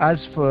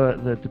as for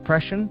the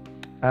depression,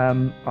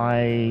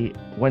 I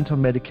went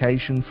on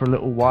medication for a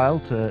little while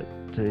to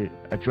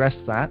address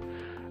that,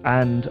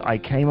 and I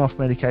came off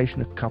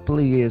medication a couple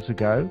of years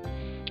ago,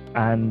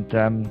 and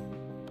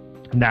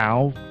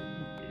now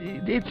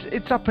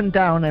it's up and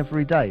down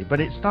every day. But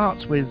it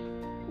starts with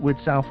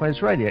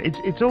Southwest Radio.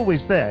 It's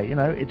always there,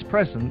 its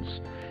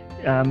presence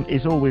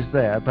is always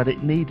there, but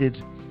it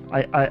needed.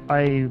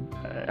 I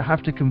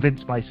have to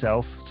convince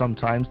myself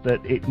sometimes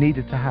that it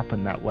needed to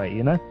happen that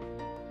way,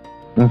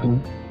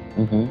 Things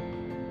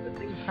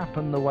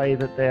happen the way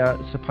that they are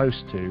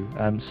supposed to,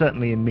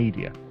 certainly in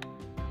media.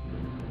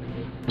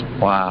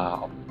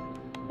 Wow.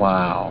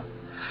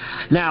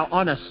 Now,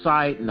 on a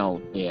side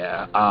note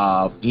there,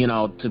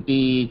 to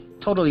be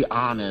totally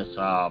honest,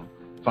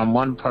 from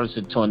one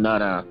person to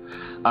another,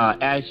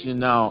 as you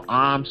know,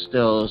 I'm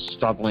still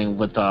struggling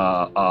with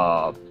almost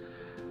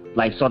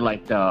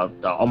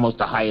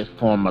the highest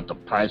form of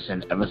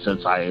depression ever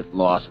since I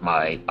lost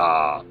my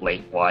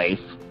late wife,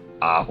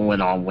 who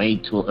went on way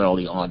too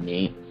early on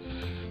me,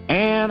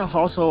 and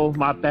also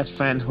my best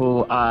friend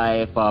who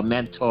I've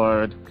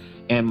mentored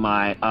in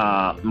my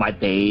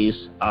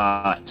days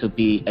to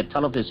be a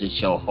television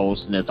show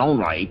host in its own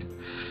right,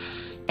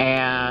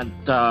 and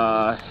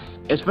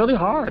it's really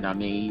hard. I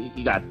mean,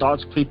 you got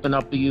thoughts creeping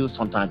up to you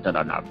sometimes that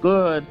are not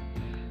good,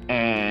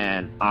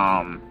 and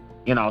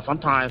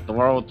sometimes the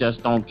world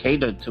just don't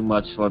cater too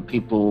much for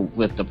people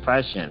with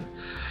depression.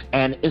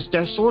 And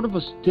there's sort of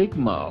a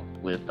stigma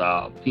with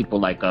people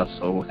like us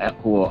who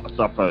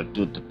suffer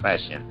through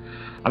depression.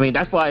 I mean,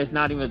 that's why it's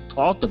not even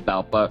talked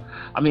about. But,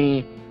 I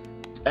mean,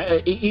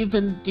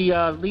 even the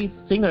lead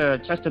singer,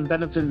 Chester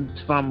Bennington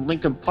from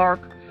Linkin Park,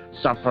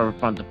 suffered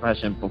from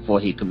depression before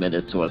he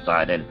committed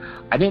suicide. And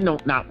I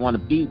didn't not want to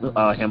be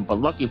him, but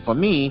lucky for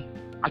me,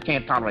 I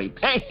can't tolerate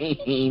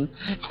pain,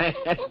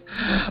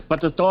 but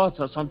the thoughts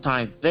are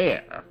sometimes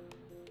there.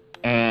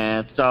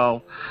 And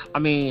so, I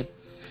mean,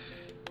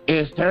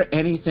 is there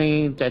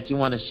anything that you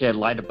want to shed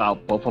light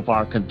about both of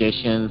our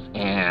conditions?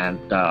 And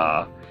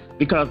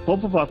because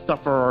both of us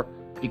suffer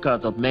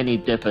because of many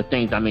different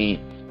things. I mean,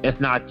 it's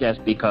not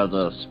just because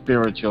of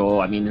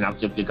spiritual, not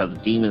just because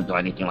of demons or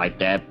anything like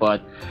that,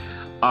 but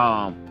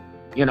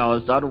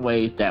there's other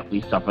ways that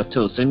we suffer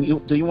too. So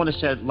do you want to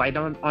shed light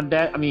on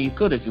that? I mean, you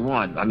could if you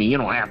want. I mean, you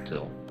don't have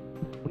to.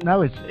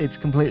 No, it's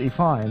completely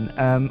fine.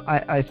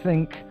 I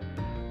think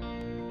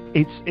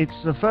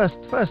it's the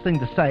first thing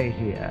to say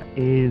here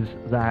is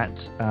that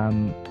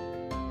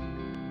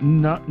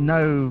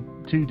no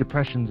two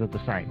depressions are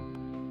the same.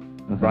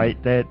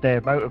 Right?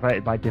 They're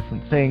motivated by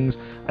different things.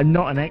 I'm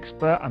not an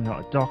expert. I'm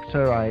not a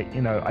doctor.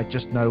 I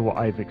just know what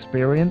I've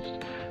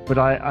experienced. But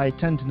I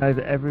tend to know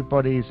that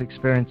everybody's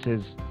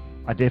experiences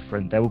are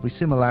different. There will be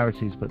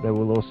similarities, but there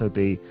will also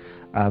be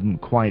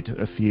quite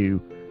a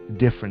few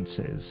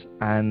differences.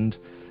 And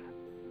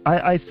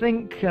I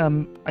think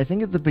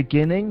at the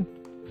beginning,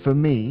 for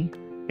me,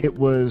 it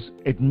was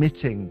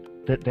admitting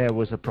that there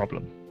was a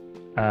problem,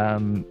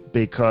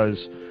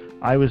 because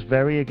I was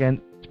very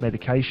against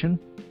medication,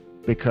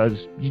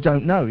 because you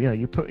don't know,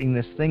 you're putting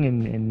this thing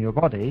in your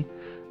body,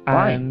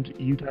 and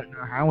you don't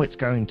know how it's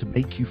going to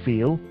make you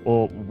feel,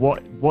 or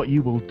what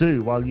you will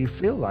do while you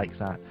feel like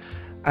that.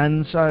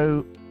 And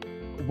so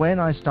when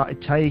I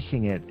started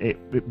taking it, it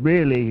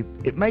really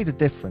made a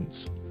difference.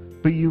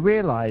 But you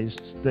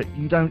realized that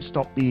you don't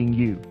stop being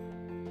you,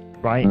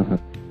 right?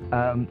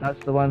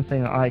 That's the one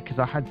thing because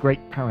I had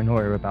great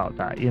paranoia about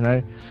that,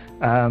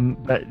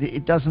 but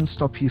it doesn't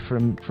stop you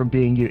from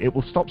being you. It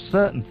will stop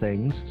certain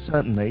things,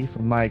 certainly,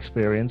 from my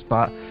experience,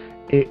 but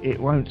it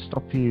won't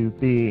stop you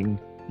being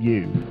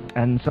you.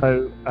 And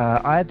so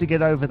I had to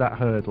get over that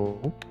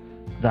hurdle,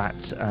 that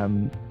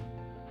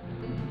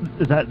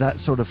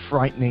sort of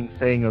frightening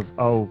thing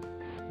of,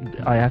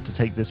 I have to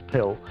take this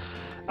pill,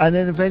 and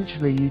then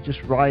eventually you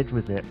just ride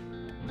with it.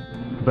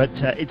 But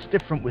it's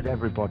different with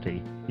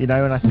everybody, and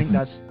I think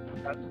that's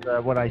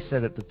what I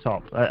said at the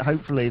top.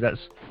 Hopefully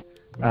that's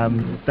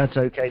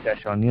okay,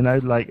 Deshaun. I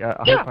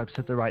hope I've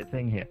said the right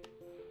thing here.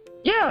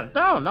 Yeah,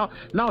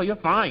 no, you're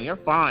fine.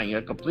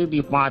 You're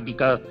completely fine,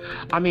 because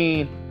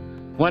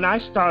when I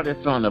started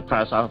feeling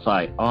depressed, I was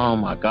like, oh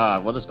my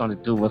God, what is going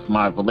to do with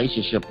my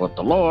relationship with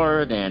the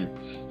Lord? And,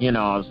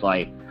 I was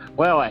like,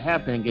 well, I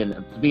have been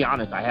to be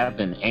honest, I have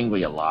been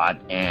angry a lot,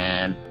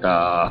 and,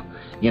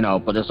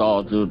 but it's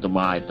all due to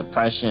my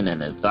depression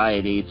and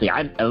anxiety. See,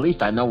 at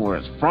least I know where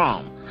it's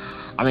from.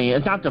 I mean,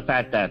 it's not the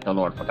fact that the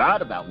Lord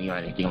forgot about me or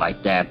anything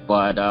like that,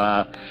 but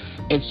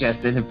it's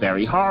just been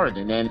very hard.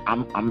 And then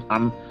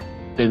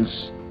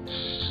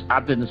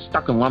I've been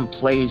stuck in one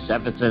place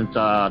ever since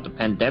the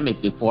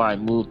pandemic before I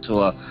moved to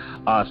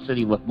a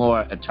city with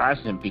more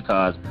attraction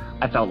because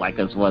I felt like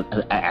it was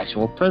an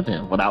actual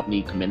prison without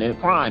me committing a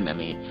crime. I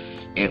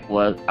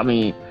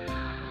mean,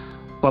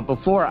 but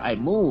before I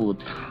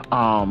moved,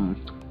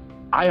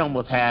 I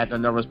almost had a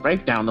nervous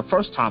breakdown the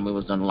first time we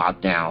was in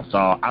lockdown.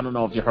 So I don't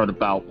know if you heard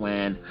about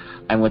when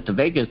I went to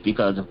Vegas,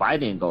 because if I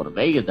didn't go to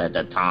Vegas at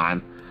that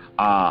time,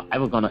 I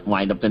was going to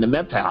wind up in the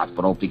mental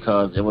hospital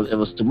because it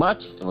was too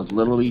much. It was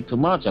literally too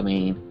much. I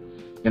mean,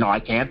 I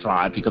can't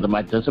drive because of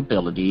my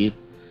disability.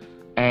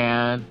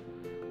 And,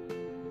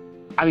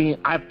 I mean,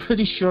 I'm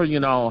pretty sure you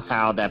know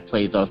how that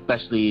plays out,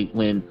 especially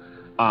when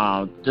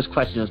this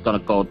question is going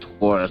to go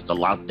towards the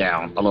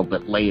lockdown a little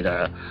bit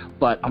later.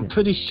 But I'm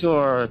pretty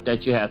sure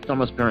that you had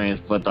some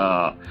experience with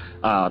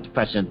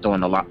depression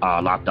during the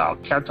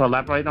lockdown. Care to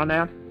elaborate on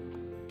that?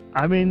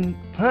 I mean,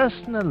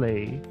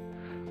 personally,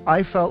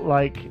 I felt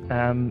like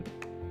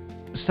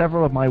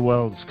several of my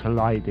worlds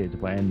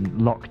collided when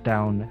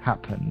lockdown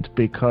happened,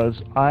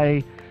 because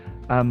I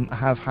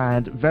have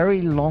had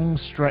very long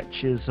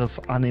stretches of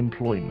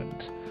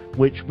unemployment,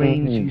 which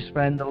means you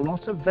spend a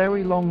lot of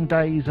very long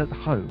days at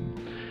home,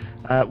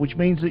 which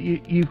means that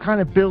you kind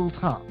of build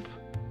up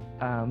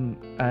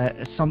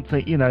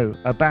something,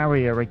 a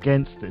barrier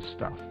against this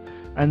stuff.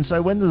 And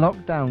so when the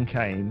lockdown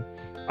came,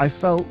 I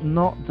felt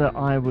not that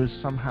I was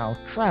somehow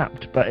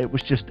trapped, but it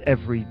was just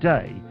every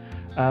day.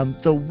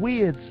 The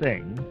weird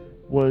thing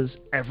was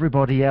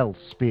everybody else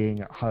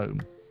being at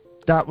home.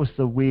 That was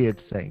the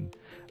weird thing.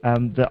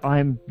 That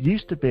I'm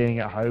used to being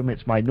at home,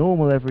 it's my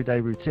normal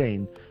everyday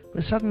routine,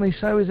 but suddenly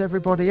so is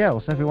everybody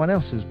else. Everyone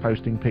else is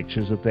posting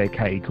pictures of their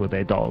cake or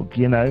their dog,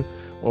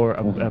 or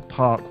a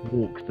park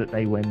walk that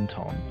they went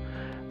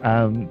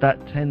on.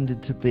 That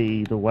tended to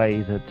be the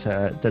way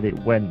that it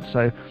went.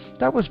 So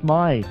that was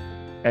my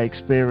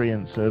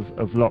experience of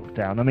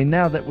lockdown. I mean,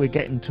 now that we're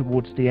getting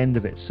towards the end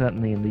of it,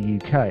 certainly in the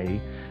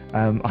UK,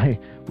 I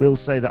will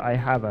say that I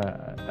have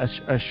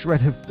a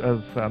shred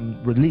of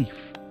relief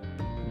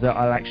that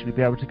I'll actually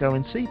be able to go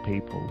and see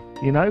people,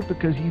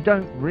 because you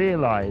don't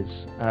realise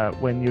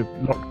when you're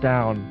locked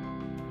down,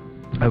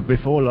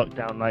 before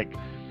lockdown, like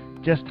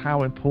just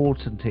how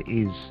important it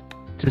is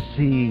to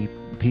see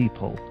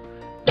people.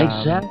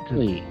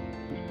 Exactly.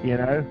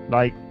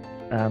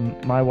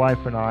 My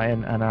wife and I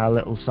and our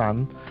little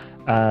son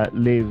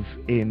live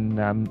in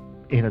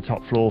a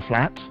top floor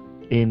flat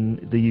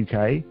in the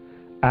UK,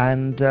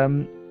 and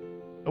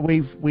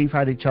we've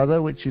had each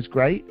other, which is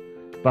great.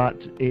 But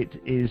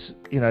it is,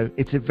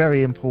 it's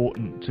very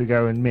important to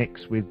go and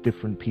mix with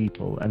different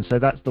people. And so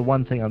that's the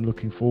one thing I'm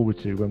looking forward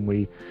to when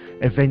we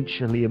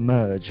eventually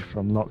emerge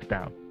from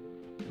lockdown.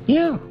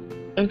 Yeah,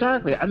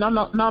 exactly.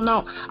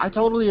 No, I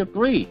totally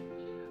agree.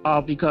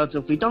 Because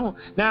if we don't...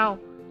 Now,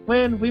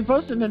 when we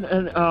first had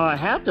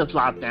this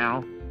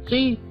lockdown,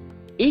 see,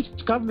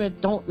 each government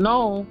don't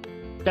know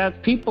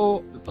that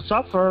people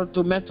suffer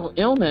through mental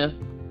illness.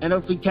 And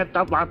if we kept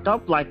locked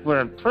up like we're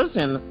in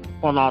prison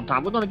for a long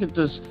time, we're going to get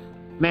this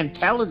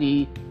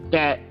mentality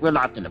that we're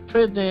locked in a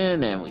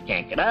prison and we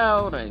can't get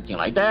out or anything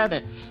like that,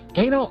 and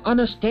they don't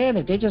understand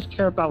it. They just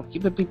care about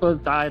keeping people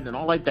inside and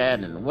all like that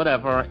and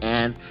whatever,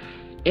 and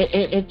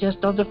it just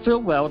doesn't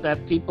feel well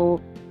that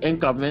people in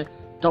government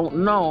don't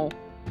know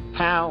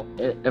how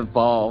it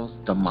evolves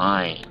the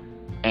mind,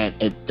 and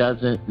it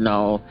doesn't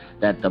know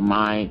that the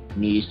mind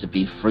needs to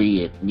be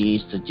free. It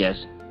needs to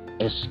just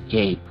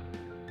escape,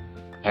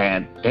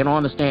 and they don't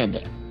understand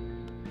that.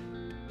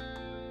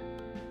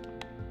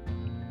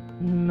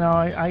 No,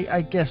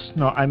 I guess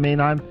not. I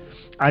mean, I'm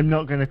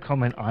not going to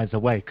comment either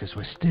way because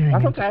we're steering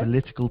into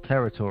political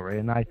territory,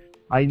 and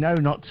I know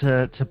not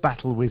to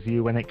battle with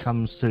you when it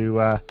comes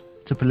to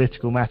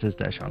political matters,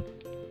 Deshaun.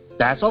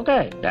 That's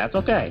okay. That's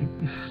okay.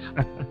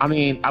 I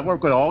mean, I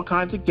work with all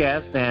kinds of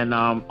guests and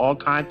all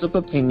kinds of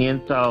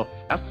opinions, so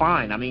that's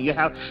fine. I mean,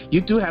 you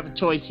do have a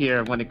choice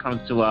here when it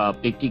comes to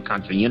Big D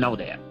country. You know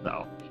that,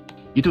 so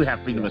you do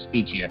have freedom of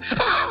speech here.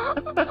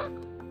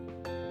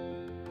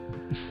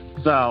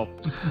 So,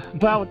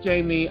 well,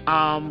 Jamie,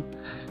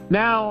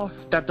 now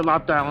that the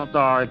lockdowns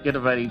are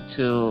getting ready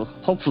to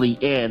hopefully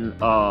end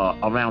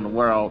around the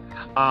world,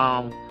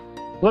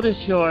 what is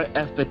your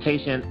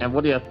expectation and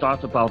what are your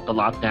thoughts about the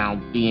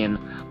lockdown being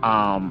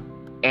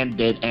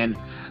ended? And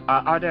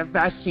are there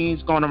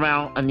vaccines going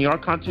around in your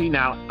country?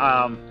 Now,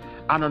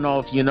 I don't know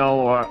if you know,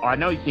 or I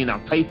know you've seen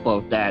on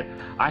Facebook that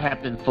I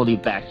have been fully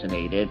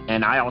vaccinated,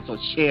 and I also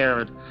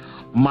shared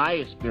my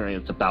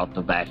experience about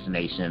the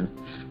vaccination.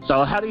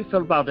 So how do you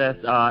feel about this,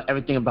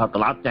 everything about the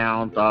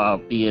lockdowns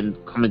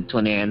coming to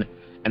an end,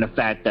 and the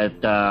fact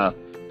that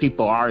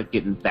people are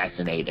getting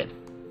vaccinated?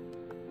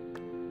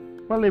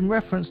 Well, in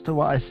reference to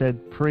what I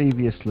said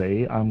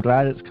previously, I'm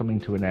glad it's coming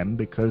to an end,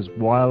 because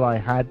while I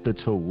had the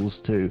tools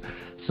to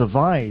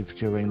survive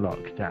during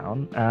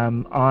lockdown,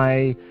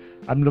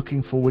 I'm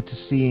looking forward to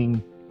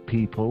seeing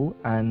people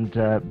and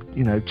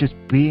just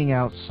being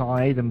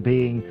outside and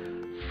being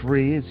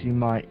free, as you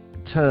might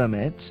term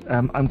it.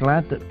 I'm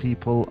glad that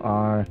people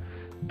are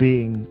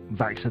being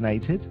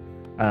vaccinated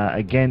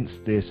against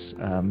this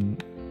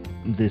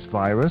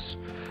virus.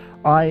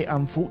 I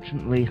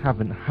unfortunately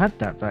haven't had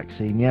that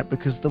vaccine yet,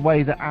 because the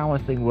way that our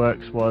thing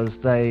works was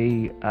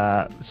they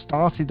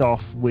started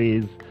off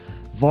with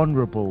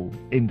vulnerable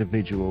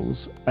individuals,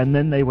 and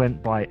then they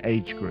went by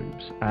age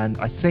groups. And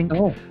I think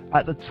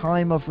at the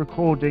time of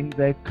recording,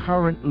 they're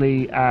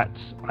currently at,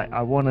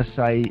 I want to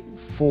say,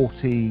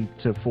 40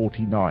 to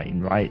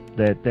 49, right?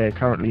 They're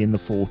currently in the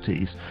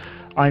 40s.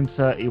 I'm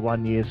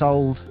 31 years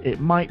old. It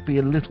might be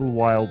a little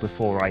while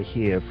before I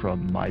hear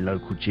from my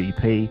local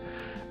GP,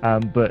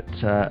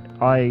 but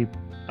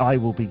I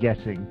will be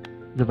getting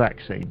the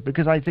vaccine,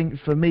 because I think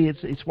for me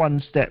it's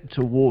one step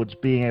towards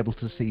being able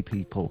to see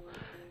people,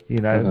 you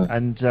know.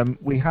 And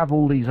we have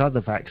all these other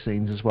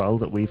vaccines as well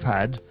that we've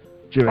had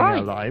during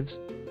our lives.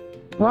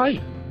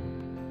 Right.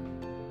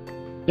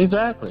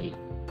 Exactly.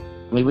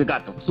 I mean, we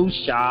got the flu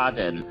shot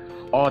and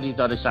all these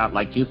other shots,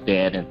 like you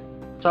said, and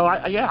so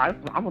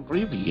I'm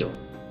agree with you.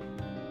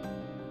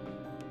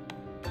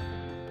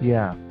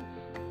 Yeah.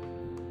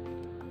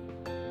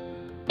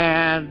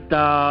 And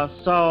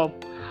so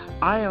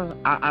I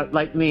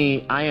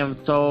am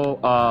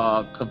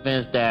so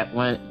convinced that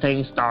when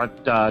things start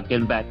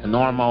getting back to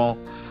normal,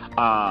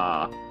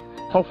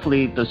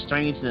 hopefully the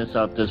strangeness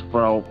of this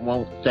world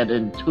won't set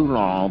in too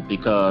long,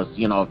 because,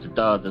 you know, if it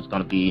does, it's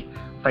going to be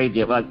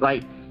crazy.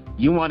 Like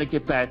you want to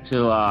get back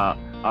to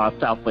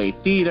Southway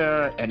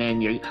Theater, and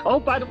then oh,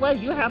 by the way,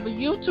 you have a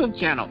YouTube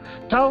channel.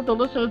 Tell the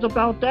listeners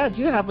about that.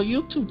 You have a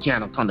YouTube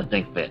channel, come to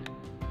think of it.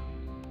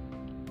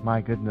 My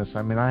goodness,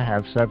 I mean, I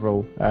have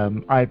several.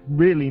 I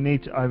really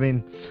need to, I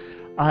mean,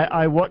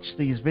 I watch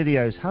these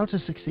videos, how to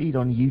succeed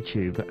on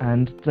YouTube,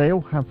 and they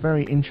all have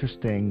very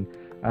interesting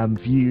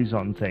views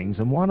on things,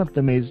 and one of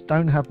them is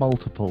don't have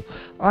multiple.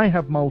 I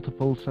have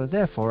multiple, so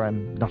therefore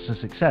I'm not a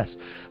success.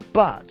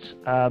 But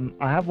I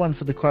have one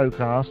for the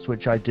Crowcast,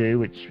 which I do,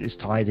 which is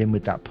tied in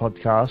with that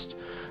podcast.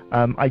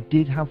 I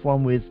did have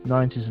one with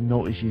 90s and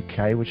Noughties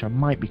UK, which I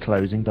might be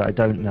closing, but I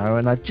don't know.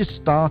 And I've just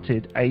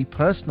started a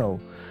personal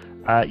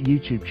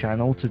YouTube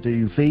channel to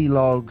do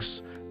vlogs,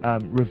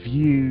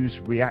 reviews,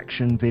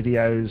 reaction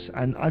videos,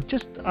 and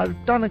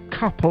I've done a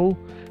couple,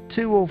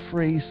 2 or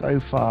 3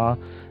 so far,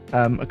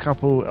 a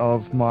couple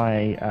of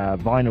my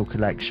vinyl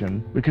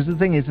collection, because the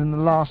thing is, in the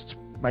last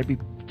maybe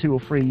 2 or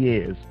 3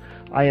 years,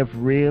 I have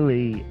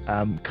really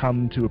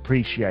come to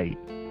appreciate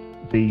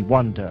the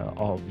wonder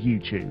of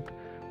YouTube.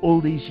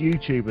 All these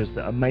YouTubers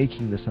that are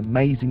making this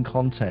amazing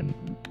content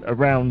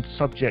around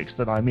subjects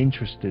that I'm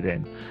interested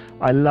in.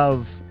 I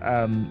love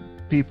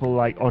people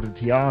like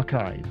Oddity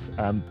Archive,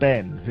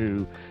 Ben,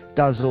 who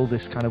does all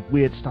this kind of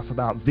weird stuff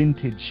about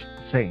vintage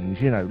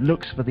things, you know,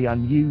 looks for the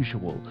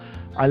unusual.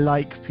 I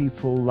like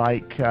people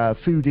like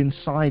Food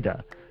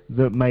Insider,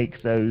 that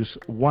make those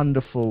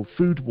wonderful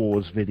Food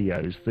Wars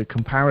videos, the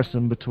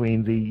comparison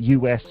between the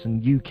US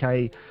and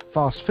UK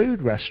fast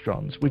food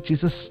restaurants, which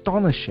is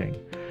astonishing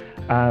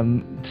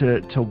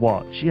to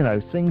watch. You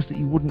know, things that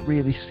you wouldn't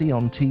really see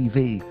on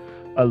TV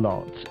a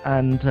lot.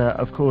 And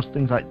of course,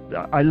 things like,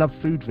 I love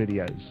food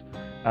videos.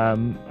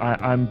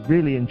 I'm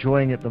really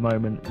enjoying at the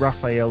moment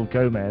Rafael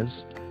Gomez,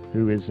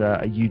 who is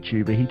a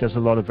YouTuber. He does a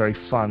lot of very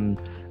fun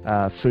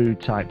food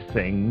type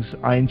things.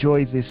 I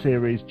enjoy this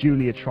series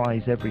Julia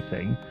Tries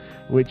Everything,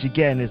 which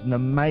again is an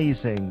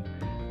amazing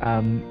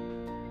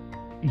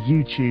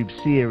YouTube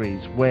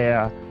series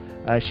where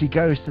she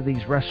goes to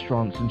these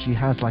restaurants and she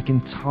has like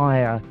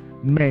entire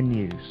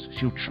menus.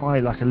 She'll try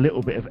like a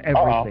little bit of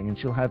everything, and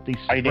she'll have these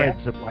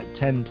spreads of like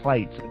 10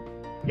 plates.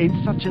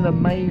 It's such an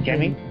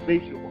amazing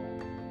visual.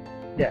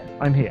 Yeah,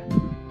 I'm here.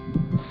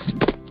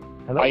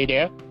 Hello? Are you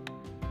there?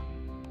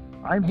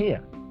 I'm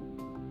here.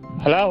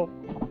 Hello?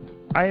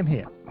 I am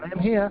here. I am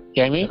here.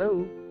 Jamie?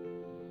 Hello?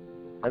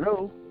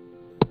 Hello?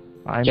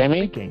 I'm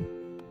Jamie? speaking.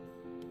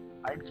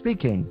 I'm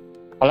speaking.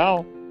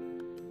 Hello?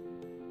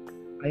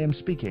 I am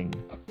speaking.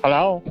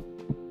 Hello?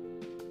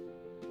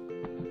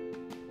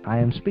 I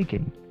am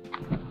speaking.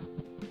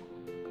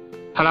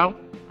 Hello?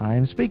 I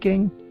am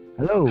speaking.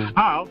 Hello?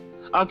 Oh,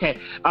 okay.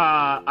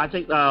 I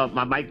think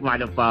my mic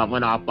might have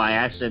went off by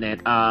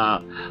accident.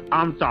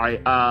 I'm sorry.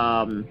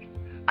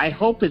 I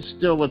hope it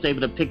still was able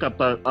to pick up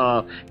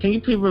can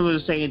you please remember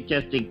saying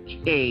just in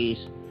case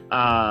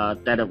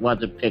that it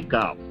wasn't pick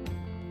up?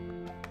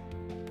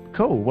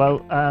 Cool.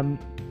 Well,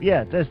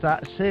 yeah, there's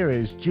that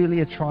series,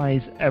 Julia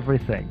Tries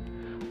Everything,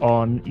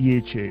 on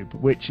YouTube,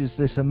 which is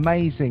this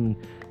amazing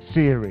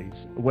series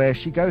where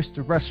she goes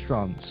to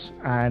restaurants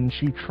and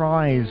she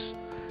tries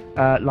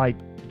like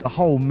the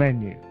whole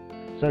menu.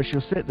 So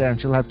she'll sit there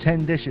and she'll have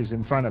 10 dishes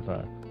in front of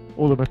her,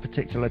 all of a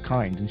particular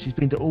kind, and she's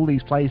been to all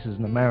these places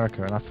in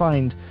America, and I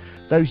find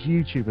those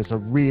YouTubers are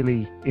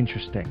really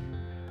interesting,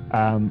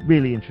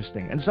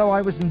 and so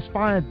I was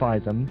inspired by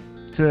them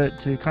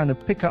to kind of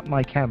pick up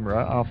my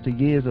camera after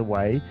years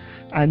away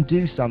and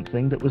do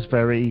something that was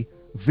very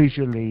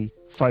visually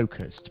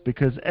focused,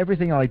 because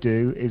everything I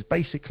do is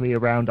basically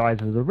around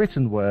either the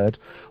written word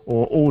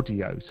or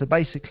audio. So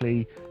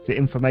basically the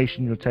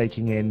information you're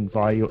taking in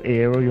via your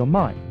ear or your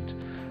mind,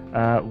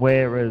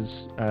 whereas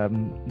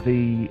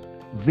the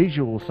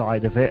visual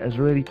side of it has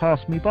really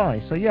passed me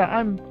by. So yeah,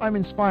 I'm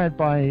inspired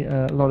by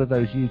a lot of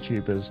those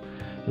YouTubers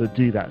that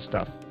do that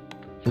stuff.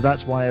 So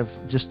that's why I've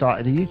just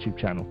started a YouTube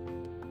channel.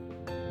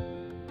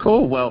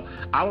 Cool. Well,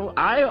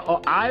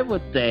 I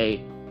would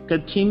say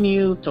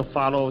continue to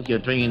follow your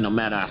dream, no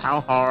matter how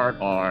hard,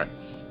 or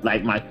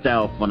like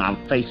myself, when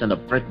I'm facing a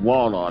brick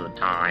wall all the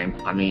time.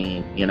 I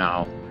mean, you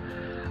know,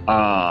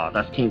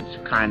 that seems to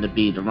kind of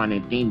be the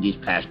running theme these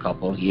past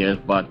couple of years.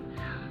 But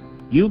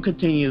you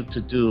continue to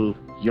do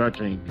your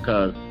dream,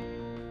 because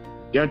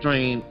your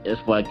dream is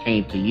what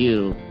came to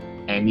you,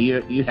 and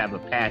you have a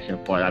passion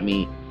for it. I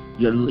mean,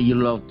 you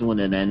love doing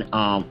it, and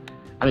I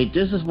mean,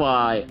 this is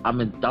why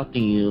I'm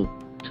inducting you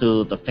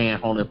to the Fan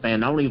Hall of Fame,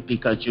 not only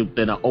because you've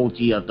been an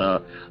OG of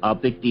the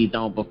Big D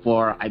Zone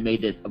before I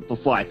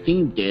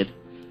themed it,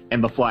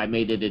 and before I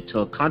made it into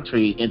a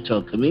country, into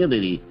a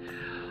community,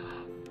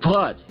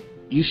 but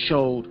you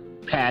showed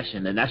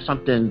passion, and that's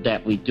something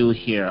that we do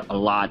here a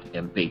lot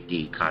in Big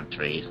D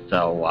country.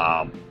 So,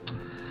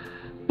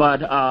 but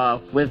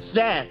with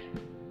that,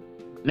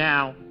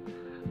 now,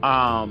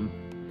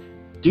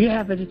 do you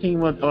have anything you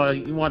want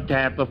to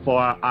add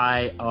before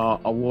I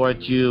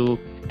award you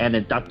and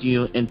induct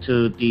you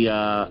into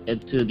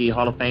the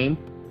Hall of Fame?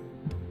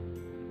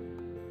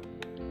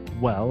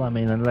 Well, I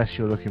mean, unless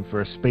you're looking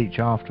for a speech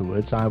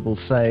afterwards, I will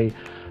say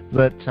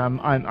that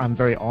I'm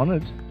very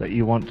honoured that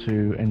you want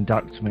to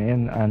induct me,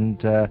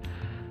 and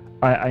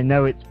I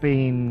know it's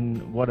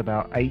been, what,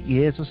 about 8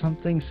 years or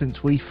something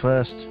since we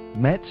first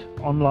met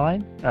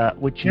online,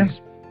 which is,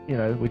 you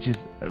know, which is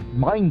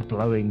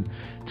mind-blowing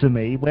to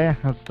me. Where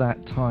has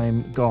that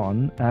time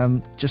gone?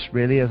 Just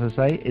really, as I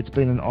say, it's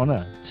been an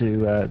honour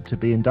to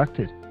be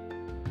inducted.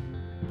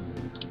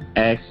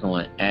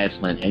 Excellent,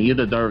 excellent, and you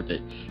deserved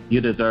it.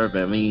 You deserve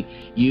it. I mean,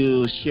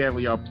 you share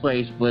your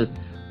place with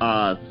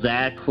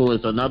Zach, who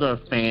is another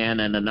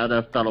fan and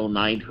another fellow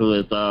knight who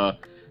is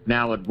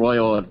now a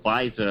royal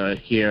advisor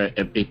here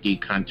at Big D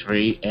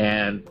Country,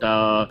 and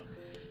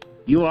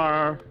you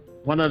are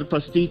one of the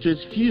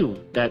prestigious few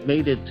that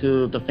made it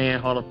to the Fan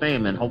Hall of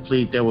Fame, and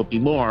hopefully there will be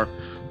more,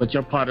 but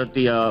you're part of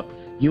the,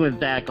 you and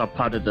Zach are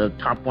part of the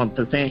top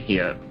 1%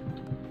 here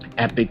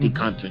at Big D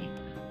Country.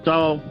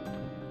 So,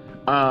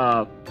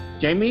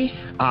 Jamie,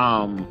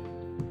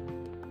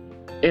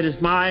 it is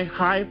my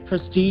high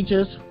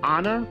prestigious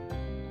honor,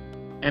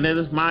 and it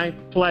is my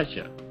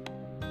pleasure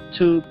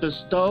to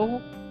bestow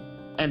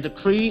and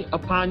decree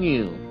upon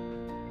you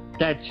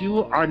that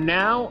you are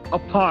now a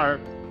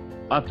part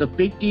of the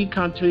Big D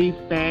Country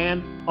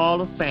Fan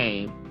Hall of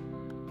Fame,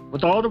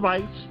 with all the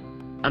rights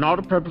and all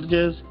the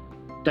privileges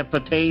that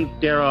pertain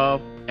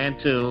thereof and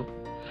to.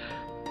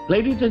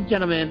 Ladies and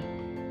gentlemen,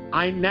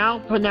 I now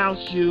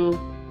pronounce you,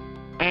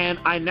 and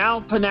I now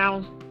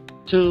pronounce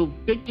to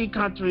Big D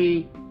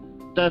Country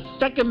the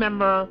second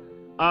member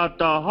of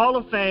the Hall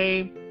of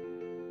Fame,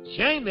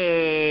 Jamie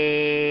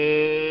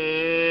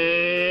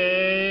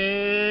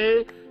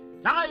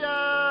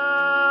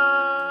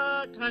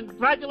Dyer.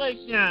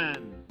 Congratulations.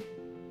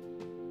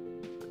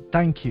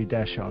 Thank you,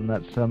 Deshawn.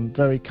 That's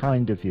very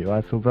kind of you.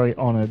 I feel very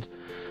honoured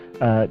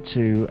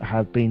to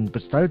have been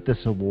bestowed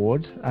this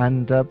award,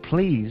 and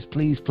please,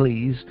 please,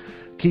 please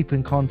keep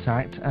in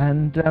contact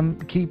and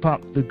keep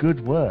up the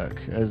good work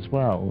as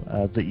well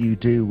that you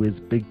do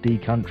with Big D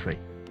Country.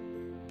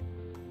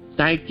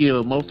 Thank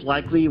you. Most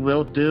likely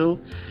will do.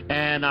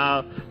 And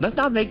let's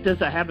not make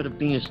this a habit of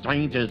being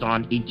strangers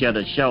on each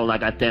other's show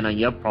like I did on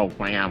your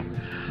program.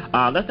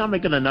 Let's not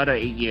make it another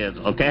 8 years,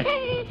 okay?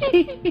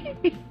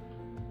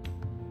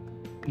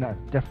 No,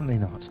 definitely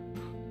not.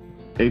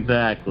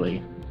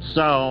 Exactly.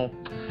 So,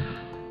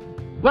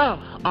 well,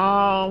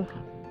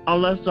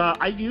 unless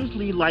I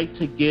usually like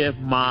to give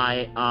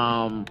my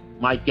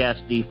my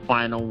guests the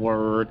final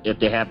word, if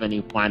they have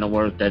any final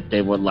words that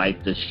they would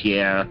like to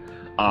share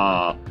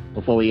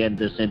before we end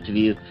this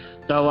interview.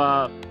 So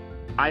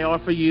I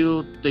offer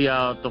you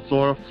the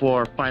floor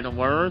for final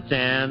words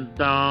and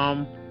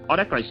all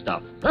that great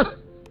stuff.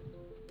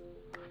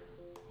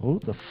 Oh,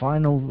 the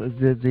final,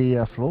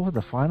 the floor,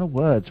 the final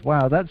words.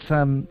 Wow, that's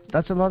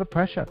a lot of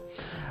pressure.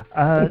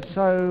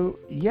 So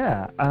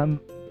yeah,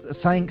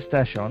 thanks,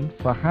 Deshawn,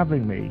 for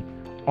having me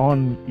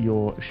on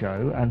your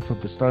show and for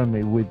bestowing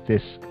me with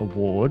this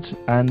award.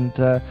 And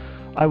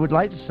I would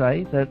like to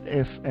say that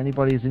if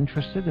anybody is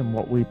interested in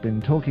what we've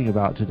been talking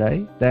about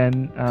today,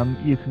 then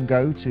you can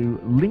go to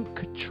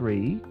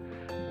Linktree.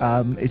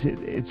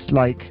 It's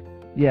like,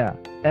 yeah,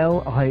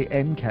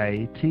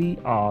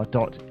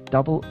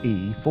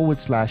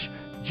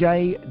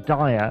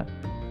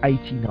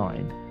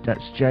 linktr.ee/JDyer89.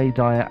 That's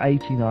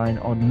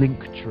JDyer89 on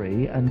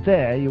Linktree, and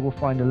there you will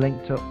find a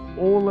link to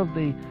all of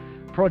the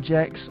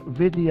projects,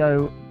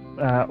 video,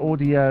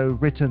 audio,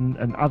 written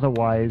and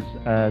otherwise,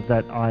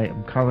 that I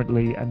am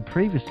currently and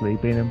previously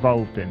been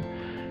involved in.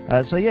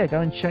 So yeah,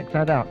 go and check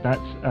that out. That's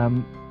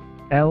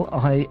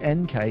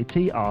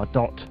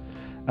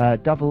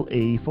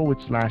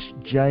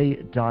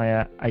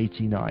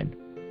linktr.ee/J-Dyer89.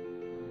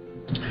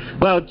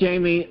 Well,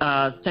 Jamie,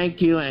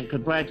 thank you and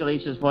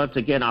congratulations once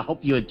again. I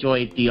hope you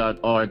enjoyed the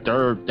hors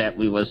d'oeuvre that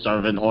we were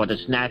serving, or the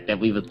snack that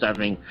we were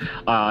serving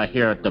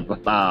here at the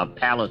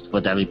palace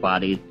with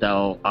everybody.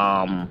 So,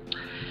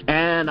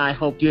 and I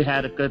hope you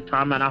had a good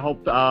time, and I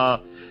hope the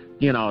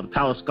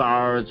palace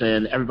guards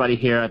and everybody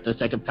here at the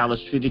Second Palace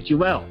treated you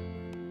well.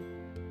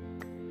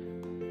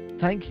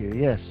 Thank you.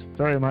 Yes,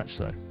 very much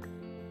so.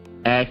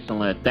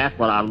 Excellent. That's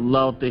what I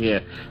love to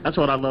hear. That's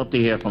what I love to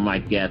hear from my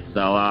guests.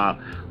 So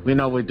we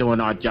know we're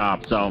doing our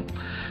job. So,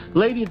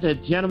 ladies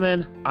and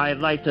gentlemen, I'd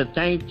like to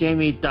thank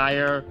Jamie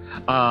Dyer,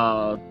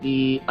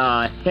 the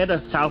head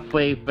of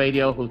Southwave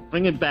Radio, who's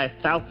bringing back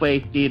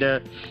Southwave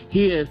Theater.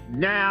 He is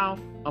now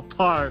a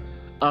part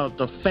of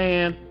the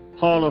Fan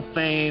Hall of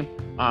Fame.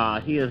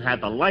 He has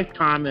had a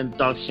lifetime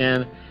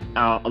induction,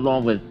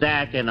 along with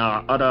Zach and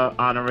our other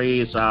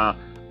honorees,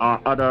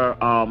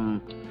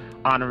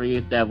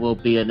 honorees that will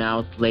be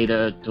announced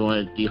later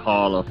during the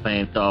Hall of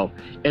Fame. So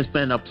it's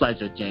been a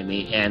pleasure,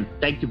 Jamie, and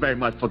thank you very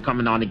much for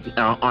coming onto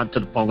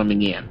the program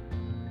again.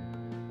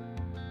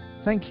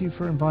 Thank you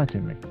for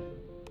inviting me.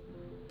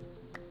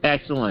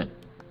 Excellent.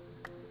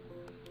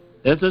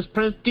 This is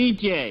Prince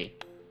DJ.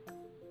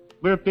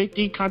 We're Big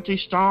D Country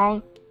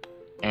Strong,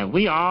 and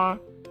we are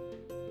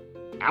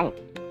out.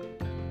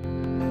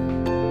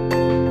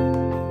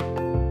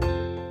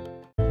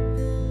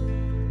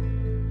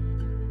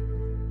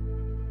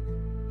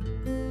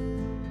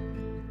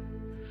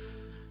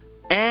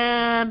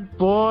 And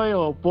boy,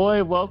 oh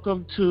boy,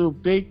 welcome to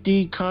Big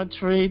D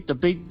Country. The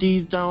Big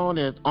D Zone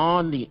is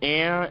on the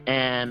air,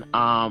 and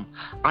I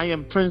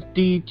am Prince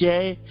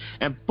DJ,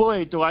 and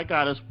boy, do I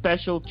got a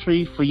special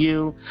treat for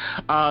you.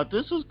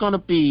 This is going to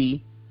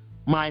be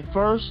my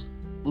first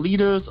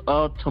Leaders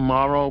of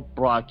Tomorrow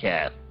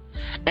broadcast,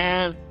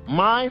 and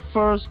my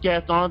first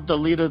guest on the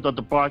Leaders of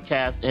the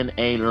broadcast in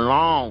a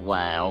long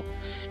while.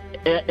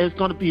 It's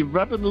going to be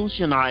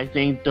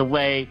revolutionizing the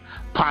way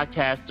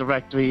podcast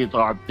directories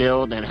are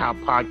built and how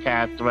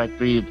podcast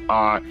directories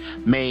are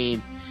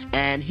made.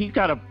 And he's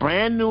got a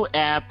brand new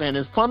app, and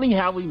it's funny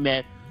how we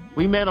met.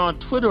 We met on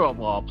Twitter, of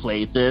all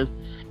places.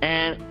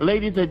 And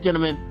ladies and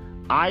gentlemen,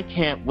 I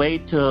can't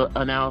wait to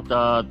announce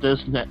this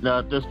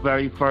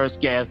very first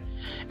guest.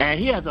 And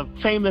he has a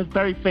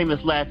very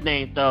famous last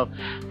name. So,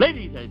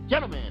 ladies and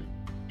gentlemen,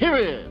 here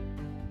is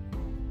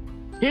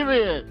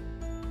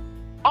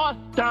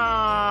Austin!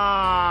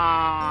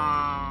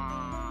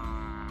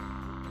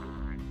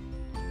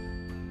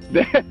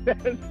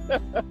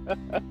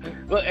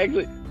 Well,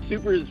 actually,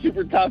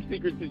 super top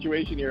secret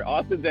situation here.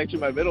 Austin's actually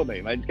my middle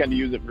name. I just kind of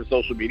use it for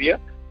social media.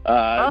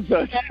 I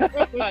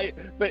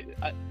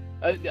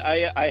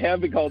have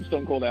been called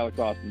Stone Cold Alex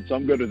Austin, so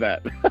I'm good with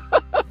that.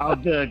 Oh,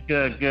 good.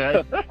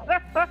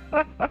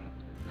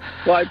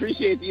 Well, I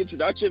appreciate the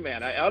introduction,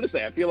 man.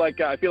 Honestly, I feel like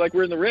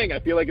we're in the ring. I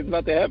feel like it's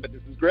about to happen.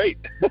 This is great.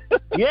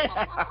 Yeah.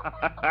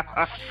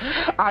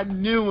 I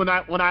knew when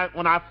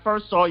I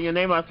first saw your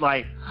name, I was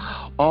like,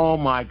 oh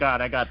my God,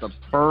 I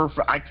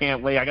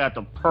can't wait. I got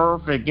the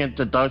perfect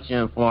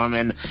introduction for him.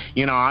 And,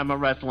 I'm a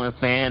wrestling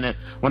fan. And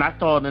when I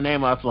saw the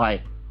name, I was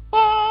like,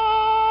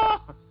 oh.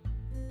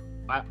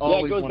 It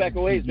goes back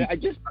a ways. I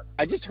just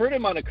heard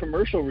him on a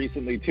commercial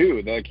recently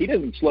too. Like, he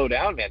doesn't slow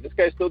down, man. This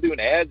guy's still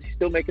doing ads. He's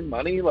still making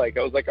money. Like,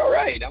 I was like, all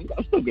right, I'm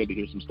still good to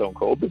hear some Stone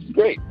Cold. This is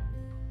great.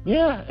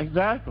 Yeah,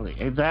 exactly.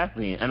 And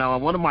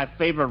one of my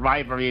favorite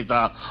rivalries,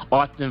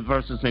 Austin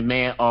versus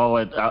McMahon. Oh,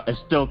 it's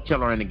still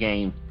killer in the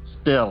game.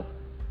 Still.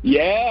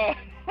 Yeah.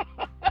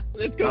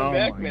 That's going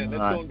back, man.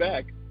 That's going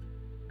back.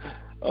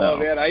 Oh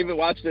man, I haven't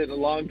watched it in a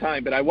long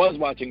time, but I was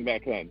watching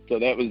back then. So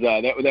that was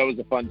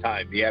a fun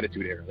time. The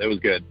Attitude Era. That was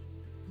good.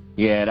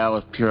 Yeah, that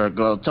was pure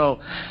gold. So,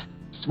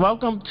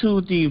 welcome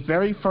to the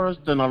very first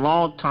in a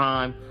long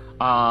time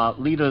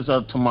Leaders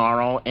of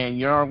Tomorrow, and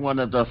you're one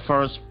of the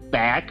first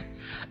back.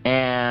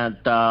 And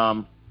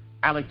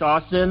Alex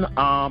Austin,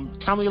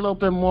 tell me a little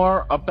bit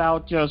more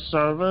about your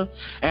service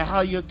and how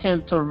you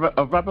can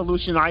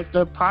revolutionize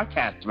the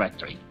podcast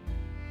directory.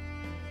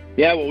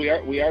 Yeah, well,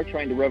 we are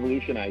trying to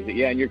revolutionize it.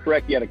 Yeah, and you're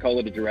correct. You had to call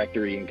it a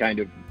directory, and kind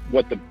of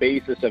what the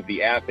basis of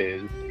the app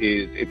is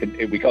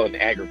we call it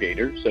an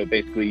aggregator. So it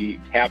basically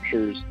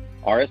captures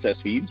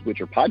RSS feeds, which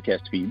are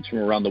podcast feeds from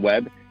around the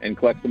web, and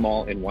collects them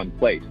all in one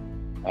place.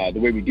 The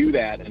way we do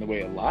that, and the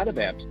way a lot of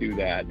apps do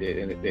that,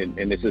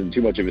 and this isn't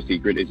too much of a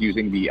secret, is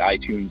using the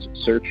iTunes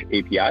Search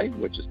API,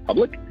 which is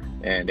public,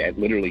 and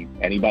literally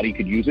anybody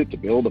could use it to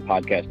build a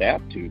podcast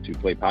app to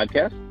play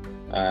podcasts.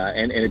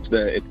 And it's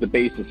the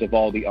basis of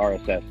all the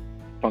RSS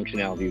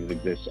functionality that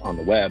exists on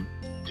the web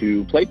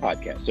to play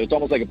podcasts. So it's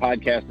almost like a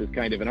podcast is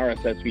kind of an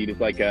RSS feed. It's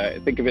like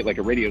think of it like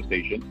a radio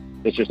station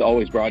that's just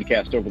always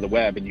broadcast over the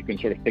web, and you can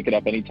sort of pick it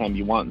up anytime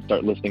you want and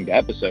start listening to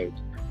episodes.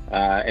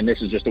 And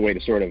this is just a way to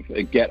sort of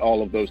get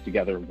all of those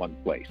together in one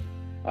place.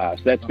 So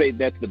that's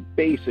the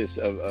basis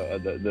of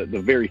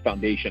the very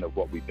foundation of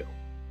what we build.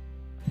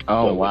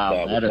 Oh, so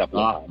wow, that is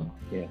awesome.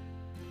 Yeah.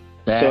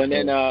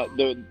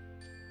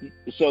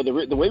 So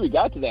the way we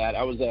got to that,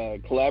 I was a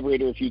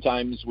collaborator a few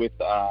times with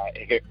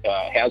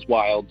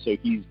Haswild. So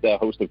he's the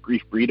host of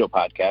Grief Burrito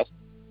podcast.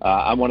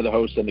 I'm one of the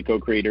hosts and the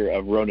co-creator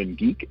of Ronin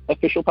Geek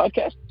official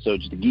podcast. So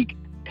just a geek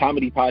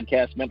comedy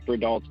podcast meant for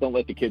adults. Don't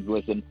let the kids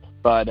listen,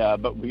 but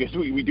because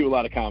we do a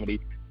lot of comedy.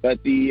 But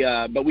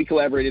we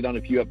collaborated on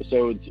a few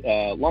episodes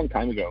a long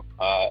time ago,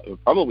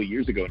 probably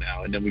years ago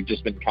now, and then we've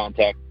just been in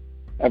contact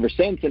ever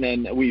since. And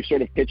then we've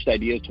sort of pitched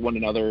ideas to one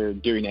another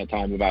during that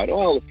time about,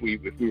 if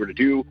we were to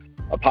do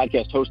a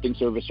podcast hosting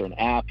service or an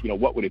app,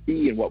 what would it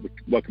be, and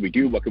what could we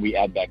do, what could we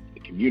add back to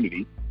the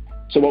community?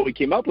 So what we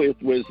came up with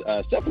was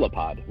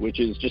cephalopod, which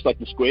is just like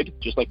the squid,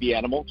 just like the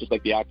animal, just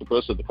like the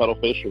octopus or the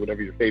cuttlefish or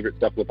whatever your favorite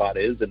cephalopod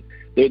is. And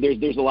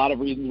there's a lot of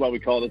reasons why we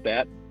called it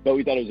that, but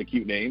we thought it was a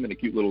cute name and a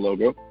cute little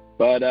logo.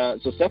 But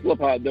so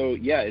cephalopod, though,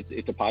 yeah,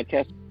 it's a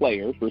podcast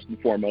player first and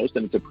foremost,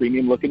 and it's a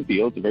premium look and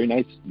feel. It's a very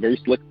nice, very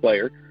slick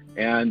player,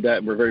 and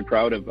we're very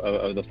proud of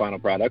the final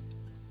product.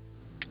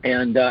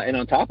 And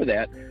on top of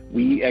that,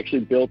 we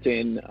actually built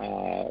in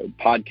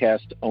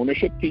podcast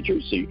ownership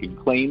features, so you can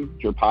claim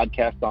your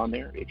podcast on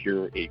there if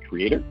you're a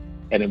creator.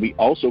 And then we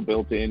also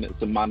built in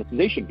some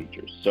monetization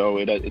features, so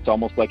it's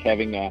almost like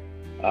having a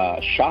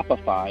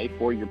Shopify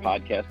for your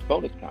podcast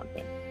bonus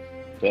content.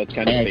 So that's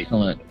kind of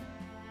excellent. basic.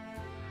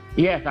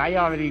 Yes, I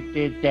already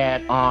did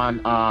that on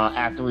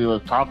after we were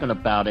talking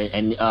about it,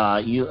 and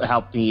you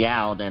helped me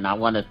out, and I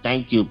want to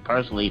thank you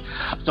personally.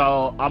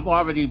 So I've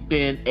already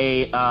been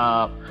a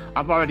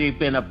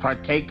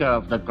partaker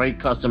of the great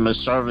customer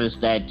service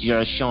that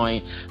you're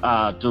showing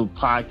through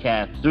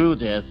podcasts through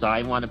this. So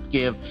I want to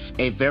give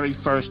a very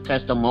first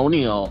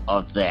testimonial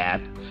of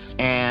that.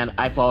 And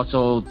I've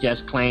also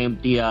just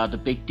claimed the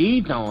Big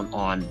D Zone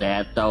on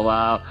that. So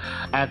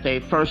as a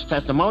first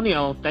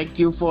testimonial, thank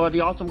you for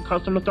the awesome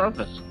customer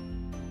service.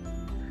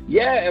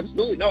 Yeah,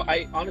 absolutely. No,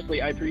 I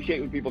appreciate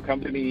when people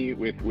come to me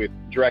with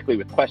directly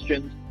with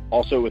questions,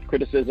 also with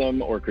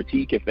criticism or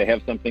critique if they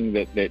have something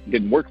that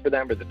didn't work for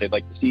them or that they'd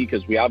like to see,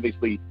 because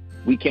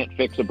we can't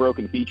fix a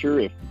broken feature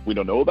if we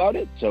don't know about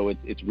it. So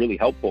it's really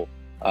helpful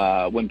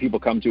when people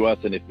come to us,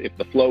 and if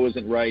the flow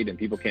isn't right and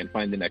people can't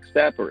find the next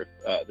step, or if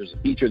there's a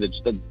feature that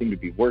just doesn't seem to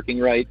be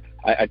working right,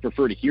 I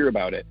prefer to hear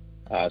about it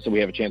so we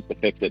have a chance to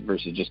fix it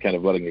versus just kind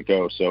of letting it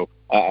go. So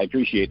I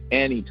appreciate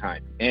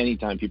anytime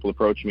people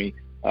approach me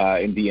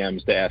in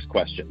DMs to ask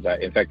questions.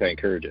 In fact, I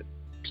encourage it.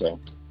 So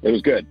it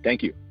was good.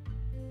 Thank you.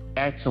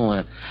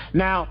 Excellent.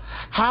 Now,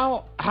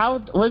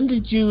 when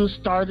did you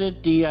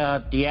started the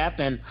app?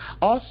 And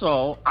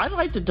also, I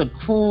liked the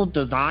cool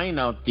design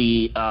of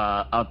the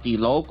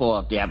logo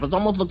of the app. It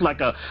almost looked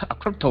like a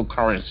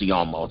cryptocurrency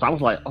almost. I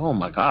was like, oh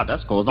my God,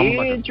 that's cool.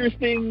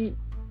 Interesting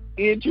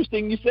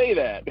you say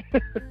that.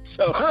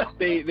 So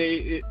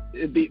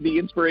the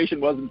inspiration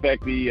was in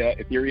fact the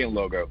Ethereum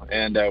logo,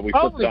 and we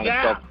flipped it on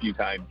itself a few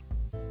times.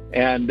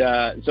 And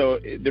so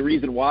the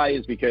reason why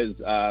is because,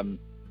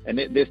 and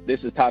this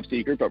is top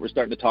secret, but we're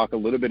starting to talk a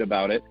little bit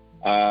about it.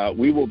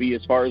 We will be,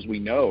 as far as we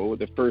know,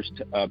 the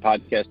first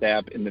podcast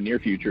app in the near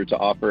future to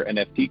offer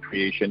NFT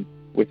creation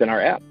within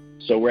our app.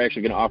 So we're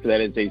actually going to offer that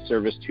as a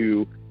service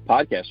to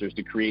podcasters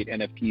to create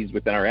NFTs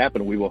within our app,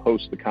 and we will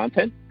host the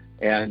content.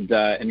 And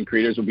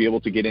creators will be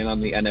able to get in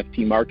on the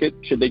NFT market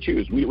should they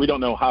choose. We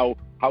don't know how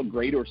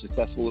great or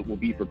successful it will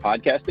be for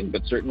podcasting,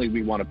 but certainly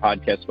we want a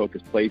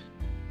podcast-focused place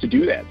to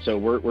do that. So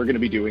we're going to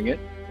be doing it,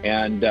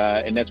 and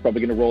that's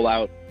probably going to roll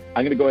out.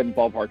 I'm going to go ahead and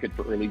ballpark it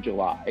for early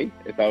July,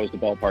 if I was to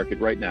ballpark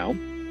it right now.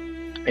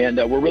 And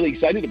we're really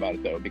excited about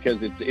it, though, because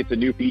it's a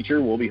new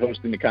feature. We'll be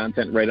hosting the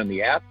content right on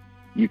the app.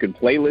 You can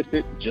playlist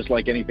it just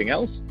like anything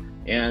else.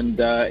 And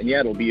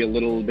yeah, it'll be a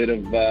little bit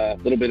of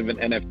an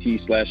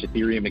NFT /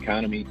 Ethereum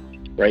economy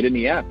right in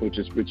the app, which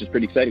is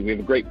pretty exciting. We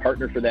have a great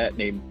partner for that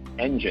named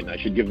Enjin. I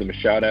should give them a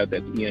shout out.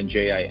 That's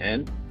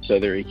ENJIN. So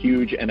they're a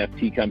huge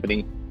NFT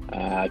company,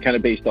 kind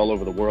of based all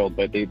over the world,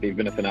 but they've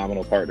been a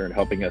phenomenal partner in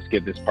helping us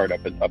get this part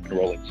up and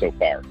rolling so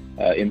far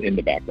in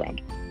the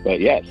background. But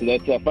yeah, so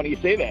that's funny you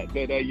say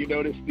that you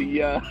noticed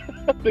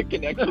the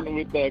connection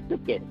with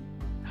crypto.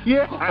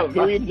 Yeah,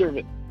 very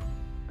observant.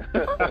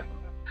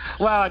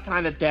 Well, I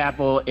kind of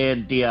dabble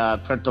in the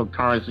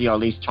cryptocurrency, or at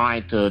least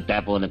trying to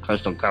dabble in the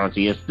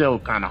cryptocurrency. It's still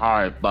kind of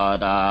hard,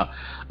 but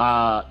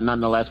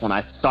nonetheless, when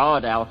I saw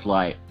it, I was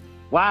like,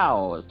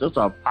 wow, is this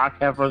a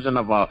podcast version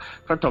of a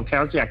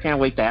cryptocurrency? I can't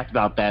wait to ask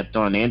about that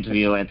during the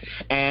interview.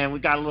 And we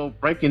got a little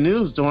breaking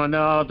news during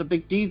the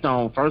Big D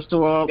Zone. First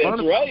to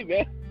That's right,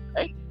 man.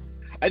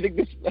 I think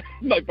this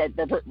my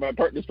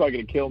partner's probably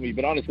going to kill me,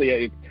 but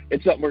honestly,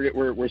 it's something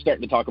we're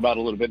starting to talk about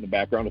a little bit in the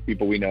background with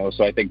people we know.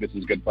 So I think this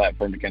is a good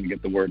platform to kind of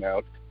get the word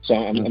out. So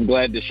I'm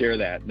glad to share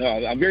that. No,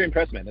 I'm very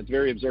impressed, man. That's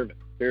very observant.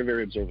 Very,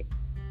 very observant.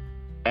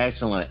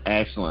 Excellent.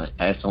 And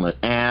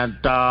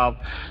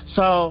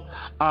so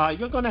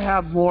you're going to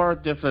have more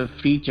different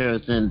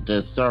features in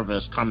the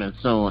service coming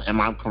soon.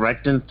 Am I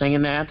correct in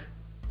saying that?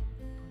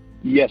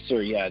 Yes,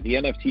 sir. Yeah, the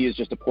NFT is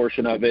just a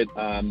portion of it.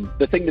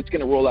 The thing that's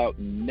going to roll out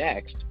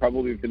next,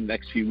 probably within the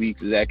next few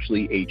weeks, is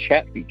actually a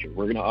chat feature.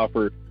 We're going to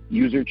offer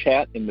user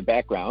chat in the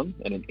background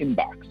and an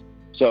inbox.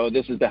 So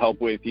this is to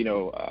help with,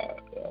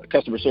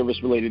 customer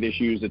service related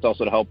issues. It's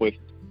also to help with,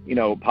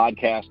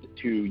 podcast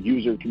to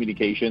user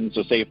communication.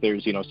 So say if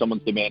there's,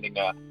 someone's demanding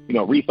a,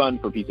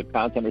 refund for a piece of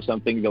content or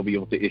something, they'll be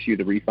able to issue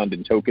the refund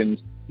in tokens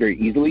very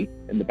easily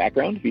in the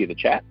background via the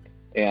chat.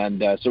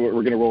 And so we're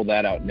going to roll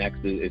that out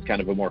next is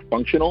kind of a more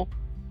functional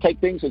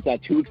type thing. So it's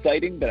not too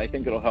exciting, but I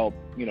think it'll help,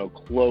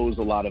 close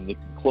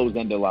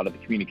end a lot of the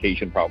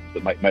communication problems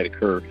that might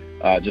occur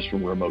just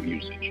from remote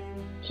usage.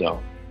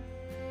 So.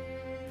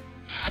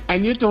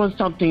 And you're doing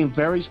something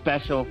very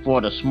special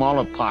for the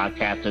smaller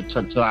podcasters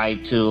to try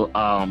to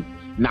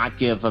not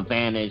give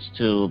advantage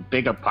to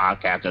bigger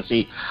podcasters.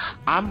 See,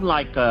 I'm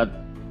like I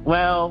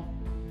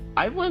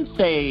wouldn't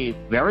say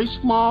very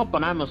small,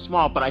 but I'm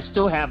but I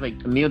still have a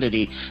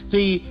community.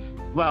 See,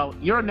 well,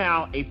 you're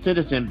now a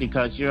citizen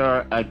because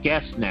you're a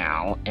guest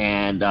now,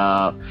 and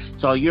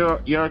so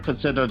you're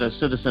considered a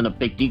citizen of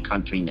Big D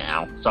country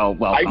now. So,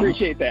 well, I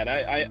appreciate that.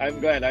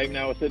 I'm glad. I'm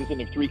now a citizen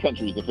of 3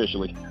 countries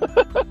officially.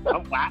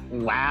 Oh,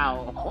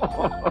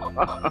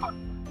 wow.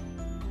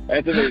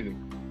 That's amazing.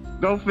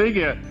 Go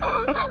figure.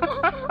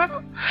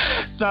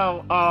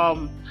 So,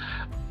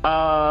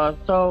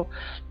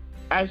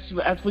 as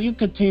you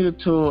continue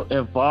to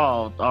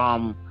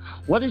evolve,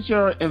 what is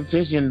your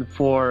envision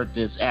for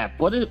this app?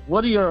 What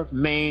are your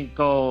main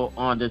goal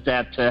on this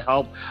app to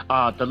help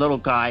the little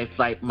guys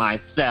like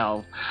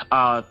myself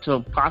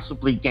to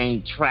possibly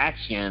gain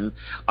traction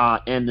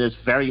in this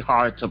very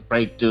hard to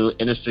break through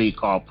industry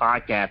called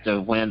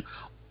podcasting when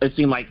it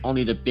seemed like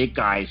only the big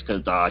guys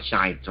could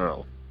shine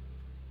through?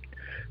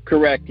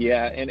 Correct,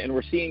 yeah, and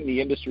we're seeing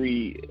the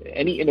industry,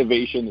 any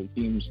innovation that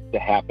seems to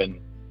happen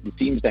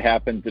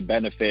to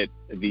benefit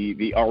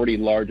the already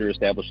larger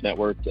established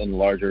networks and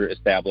larger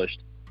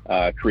established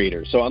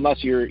creators. So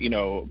unless you're,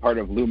 part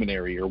of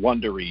Luminary or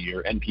Wondery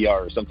or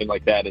NPR or something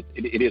like that,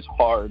 it is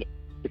hard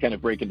to kind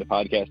of break into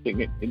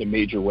podcasting in a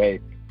major way.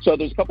 So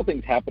there's a couple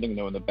things happening,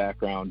 though, in the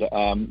background.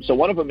 So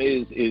one of them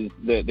is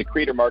the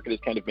creator market is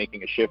kind of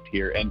making a shift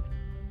here. And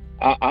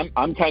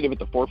I'm kind of at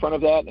the forefront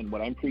of that, and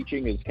what I'm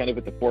preaching is kind of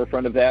at the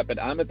forefront of that,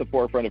 but I'm at the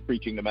forefront of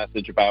preaching the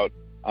message about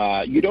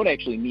you don't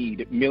actually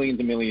need millions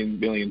and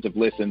millions of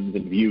listens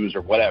and views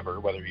or whatever,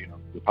 whether your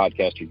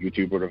podcast or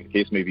YouTube, whatever the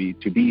case may be,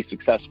 to be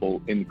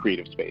successful in the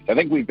creative space. I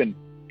think we've been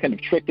kind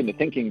of tricked into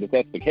thinking that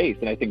that's the case,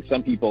 and I think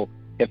some people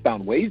have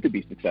found ways to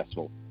be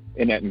successful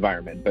in that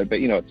environment, but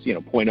it's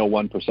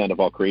 0.01% of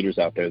all creators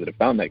out there that have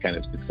found that kind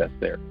of success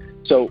there.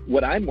 So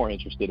what I'm more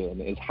interested in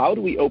is how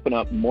do we open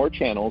up more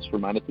channels for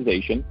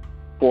monetization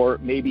for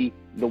maybe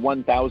the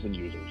 1,000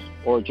 users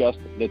or just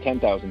the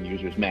 10,000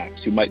 users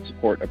max who might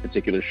support a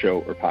particular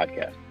show or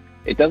podcast.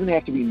 It doesn't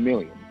have to be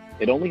millions.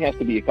 It only has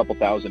to be a couple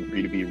thousand for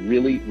you to be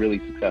really, really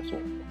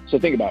successful. So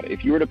think about it.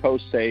 If you were to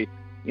post, say,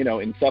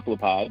 in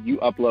Cephalopod, you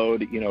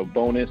upload,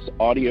 bonus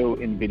audio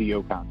and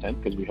video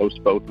content, because we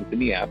host both within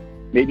the app.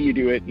 Maybe you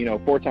do it,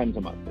 4 times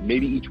a month. And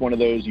maybe each one of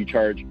those you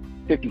charge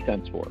 50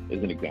 cents for,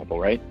 as an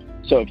example, right?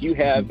 So if you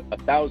have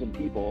 1,000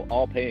 people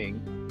all paying,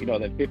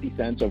 that 50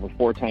 cents over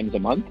 4 times a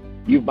month,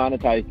 you've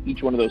monetized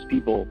each one of those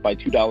people by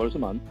 $2 a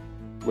month,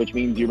 which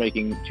means you're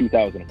making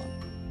 $2,000 a month.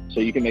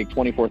 So you can make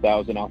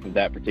 $24,000 off of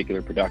that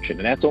particular production,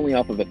 and that's only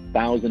off of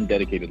 1,000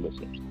 dedicated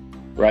listeners,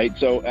 right?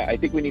 So I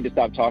think we need to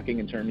stop talking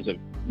in terms of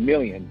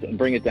millions and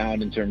bring it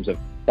down in terms of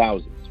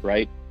thousands,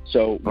 right?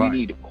 So we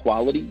need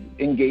quality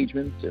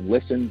engagements and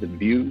listens and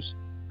views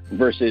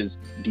versus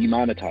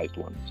demonetized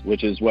ones,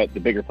 which is what the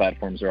bigger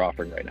platforms are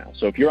offering right now.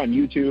 So if you're on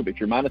YouTube,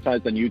 if you're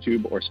monetized on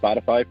YouTube or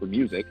Spotify for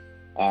music,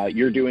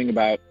 you're doing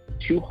about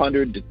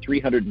 200 to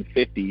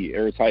 350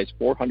 or as high as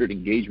 400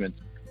 engagements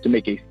to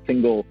make a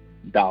single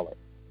dollar.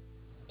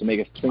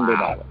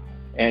 Dollar.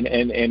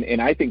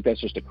 And I think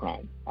that's just a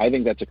crime. I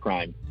think that's a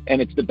crime.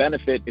 And it's the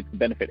benefit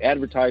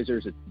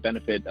advertisers, it's the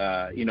benefit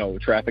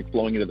traffic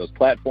flowing into those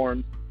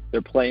platforms.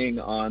 They're playing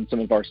on some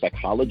of our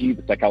psychology,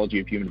 the psychology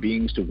of human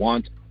beings, to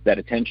want that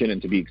attention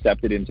and to be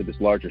accepted into this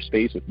larger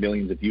space with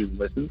millions of views and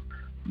listens.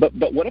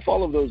 But what if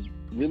all of those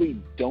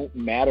really don't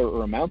matter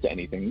or amount to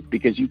anything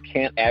because you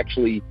can't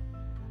actually,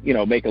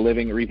 make a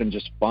living or even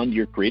just fund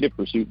your creative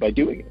pursuit by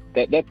doing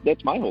it?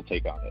 That's my whole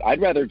take on it. I'd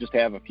rather just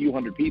have a few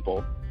hundred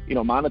people,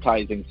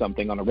 monetizing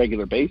something on a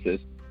regular basis,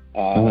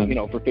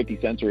 for 50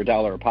 cents or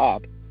 $1 a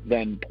pop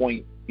than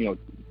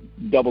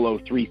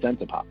 0.003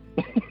 cents a pop.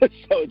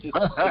 So it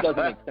doesn't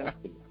make sense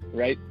to me,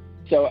 right?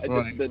 So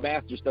the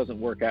math just doesn't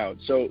work out.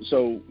 So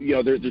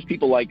there's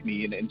people like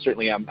me, and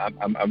certainly I'm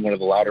one of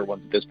the louder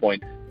ones at this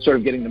point, sort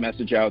of getting the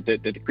message out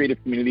that the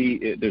creative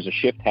community, there's a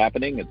shift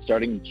happening. It's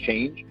starting to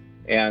change,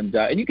 and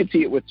you can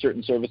see it with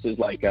certain services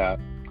like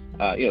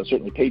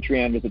certainly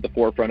Patreon was at the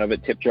forefront of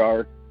it.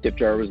 TipJar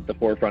was at the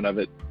forefront of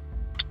it.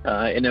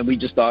 And then we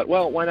just thought,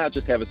 well, why not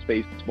just have a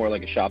space that's more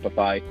like a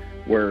Shopify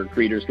where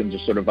creators can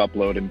just sort of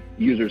upload and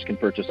users can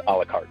purchase a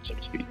la carte, so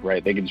to speak,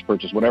 right? They can just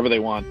purchase whatever they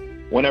want,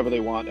 whenever they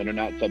want, and are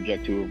not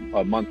subject to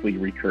a monthly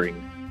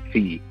recurring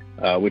fee,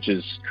 which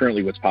is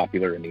currently what's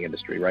popular in the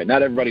industry, right?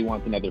 Not everybody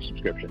wants another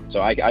subscription.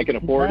 So I can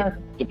afford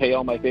to pay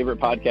all my favorite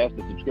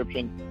podcasts a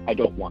subscription. I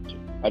don't want to.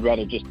 I'd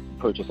rather just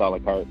purchase a la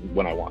carte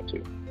when I want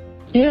to.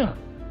 Yeah.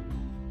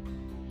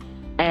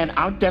 And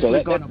I'm definitely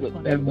So going to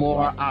put in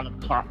more a la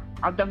carte.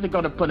 I'm definitely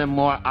going to put in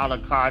more a la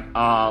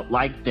carte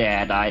like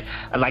that.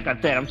 Like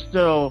I said, I'm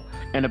still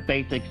in the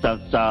basics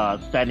of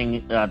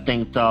setting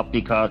things up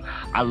because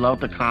I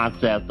love the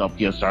concept of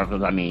your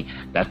service. I mean,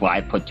 that's why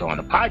I put you on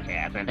the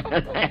podcast.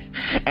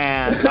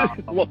 And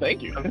well,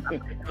 thank you.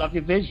 I love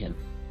your vision.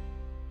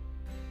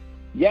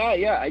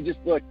 Yeah. I just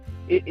look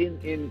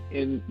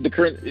in the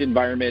current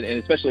environment, and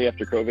especially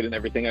after COVID and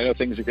everything. I know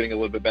things are getting a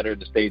little bit better in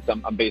the States.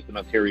 I'm based in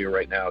Ontario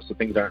right now, so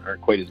things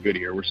aren't quite as good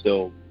here. We're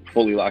still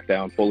fully locked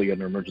down, fully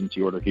under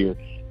emergency order here.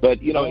 But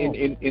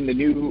in the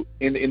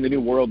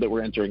new world that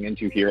we're entering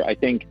into here, I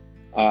think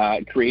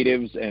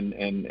creatives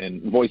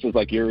and voices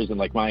like yours and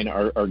like mine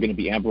are going to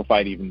be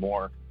amplified even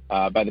more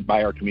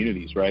by our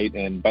communities, right?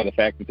 And by the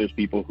fact that there's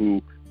people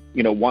who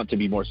want to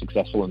be more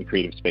successful in the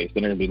creative space.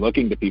 They're going to be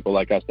looking to people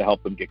like us to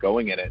help them get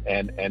going in it.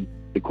 And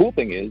the cool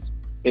thing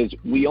is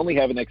we only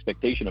have an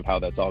expectation of how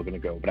that's all going to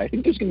go. But I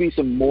think there's going to be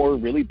some more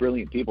really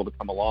brilliant people to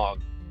come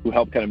along who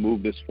help kind of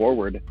move this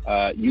forward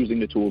using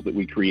the tools that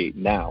we create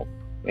now.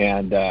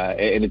 And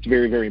it's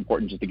very, very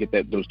important just to get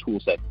those tool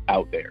sets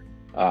out there,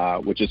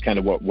 which is kind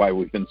of why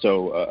we've been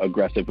so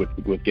aggressive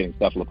with getting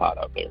Cephalopod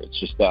out there. It's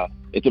just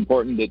it's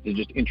important to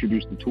just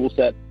introduce the tool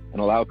set and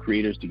allow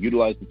creators to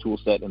utilize the tool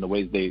set in the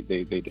ways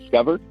they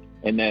discover,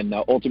 and then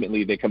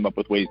ultimately they come up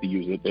with ways to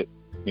use it that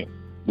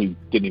we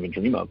didn't even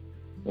dream of,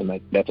 and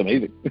that's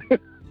amazing.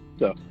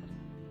 So,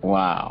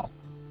 wow,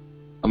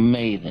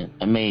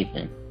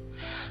 amazing.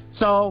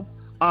 So,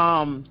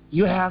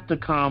 you have to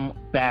come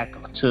back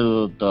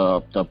to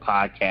the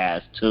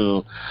podcast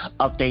to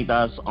update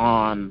us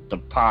on the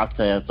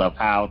process of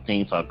how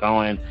things are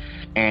going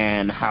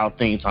and how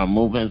things are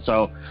moving.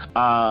 So,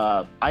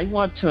 I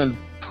want to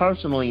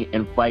personally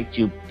invite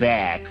you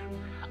back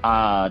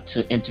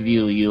to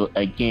interview you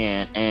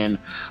again, and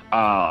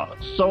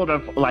sort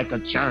of like a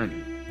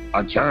journey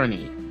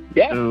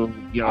through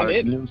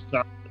your new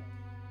stuff.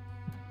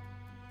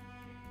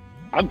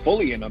 I'm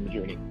fully in on the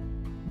journey.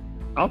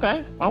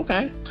 Okay.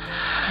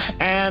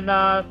 And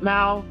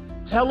now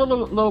tell a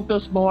little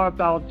bit more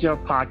about your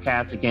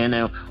podcast again,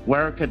 and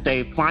where could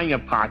they find your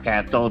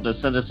podcast so the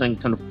citizen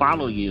can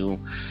follow you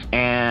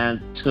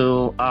and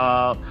to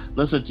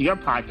listen to your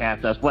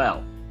podcast as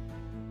well.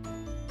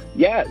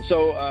 Yeah,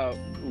 so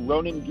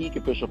Ronin Geek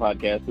Official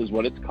Podcast is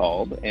what it's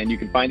called, and you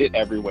can find it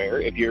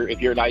everywhere. If you're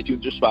an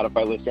iTunes or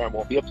Spotify listener, I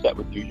won't be upset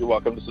with you. You're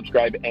welcome to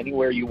subscribe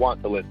anywhere you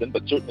want to listen,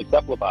 but certainly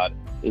Cephalopod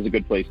is a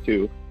good place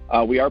too.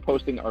 We are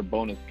posting our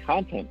bonus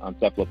content on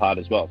Cephalopod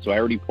as well. So I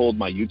already pulled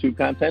my YouTube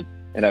content,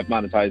 and I've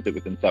monetized it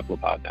within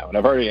Cephalopod now. And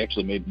I've already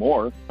actually made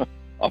more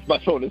off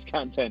my bonus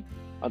content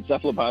on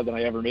Cephalopod than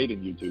I ever made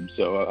in YouTube.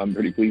 So I'm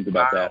pretty pleased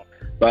about that.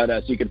 But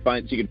so you can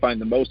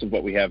find the most of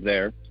what we have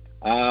there.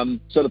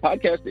 So the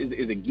podcast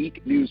is a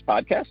geek news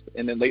podcast,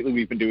 and then lately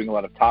we've been doing a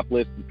lot of top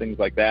lists and things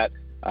like that,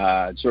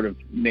 sort of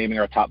naming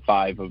our top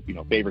 5 of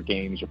favorite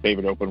games or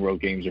favorite open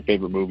world games or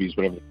favorite movies,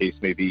 whatever the case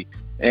may be.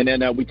 And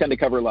then we tend to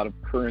cover a lot of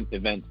current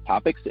event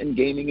topics in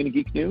gaming and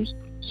geek news.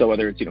 So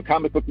whether it's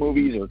comic book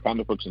movies or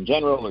comic books in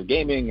general or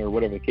gaming or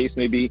whatever the case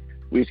may be,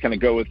 we just kind of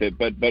go with it.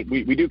 But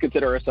we do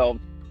consider ourselves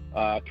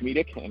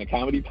comedic and a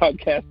comedy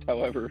podcast.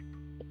 However,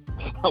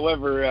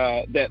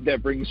 that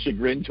brings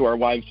chagrin to our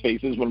wives'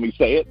 faces when we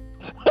say it.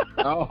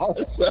 Oh.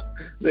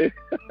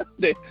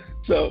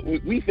 So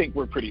we think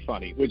we're pretty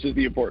funny, which is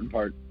the important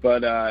part.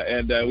 But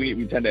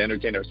we tend to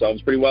entertain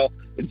ourselves pretty well.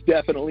 It's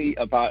definitely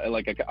about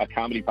like a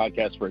comedy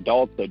podcast for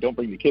adults, so don't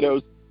bring the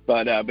kiddos.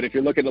 But if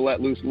you're looking to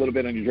let loose a little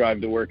bit on your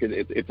drive to work,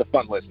 it's a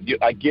fun listen.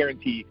 I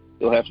guarantee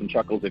you'll have some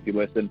chuckles if you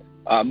listen.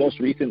 Most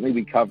recently,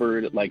 we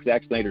covered like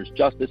Zack Snyder's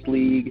Justice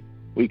League.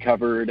 We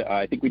covered,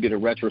 I think we did a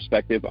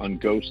retrospective on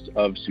Ghost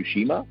of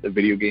Tsushima, the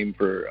video game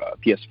for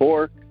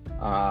PS4.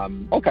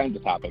 All kinds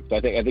of topics. I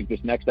think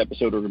this next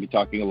episode we're going to be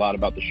talking a lot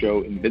about the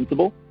show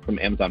Invincible from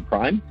Amazon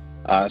Prime.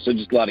 So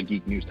just a lot of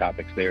geek news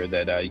topics there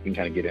that you can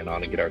kind of get in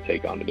on and get our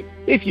take on it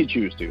if you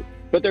choose to.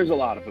 But there's a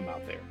lot of them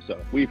out there,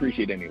 so we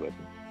appreciate any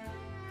listen.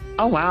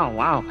 Oh,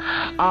 wow.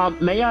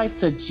 May I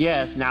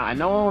suggest, now I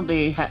know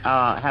they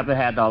haven't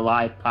had a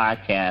live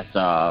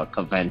podcast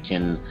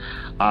convention.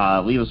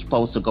 We were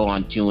supposed to go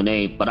on June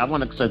 8th, but I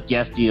want to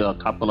suggest to you a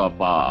couple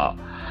of,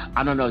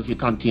 I don't know if you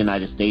come to the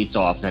United States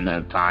often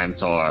at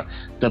times,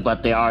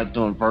 but they are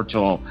doing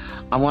virtual.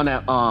 I want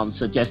to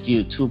suggest to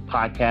you 2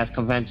 podcast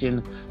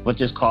conventions,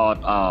 which is called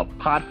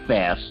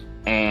Podfest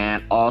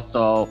and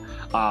also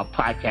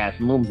Podcast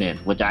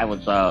Movement, which I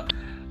was,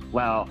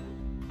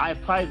 I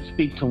applied to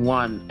speak to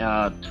one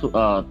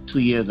 2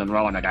 years in a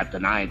row and I got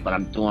denied, but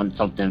I'm doing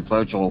something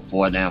virtual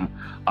for them,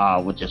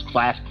 which is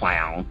Class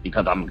Clown,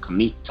 because I'm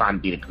trying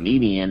to be the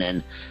comedian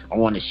and I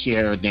want to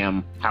share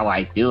them how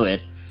I do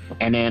it.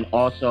 And then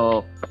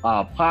also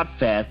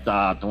Podfest,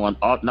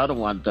 another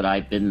one that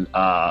I've been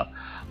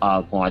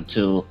going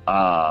to,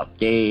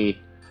 they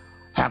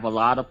have a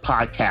lot of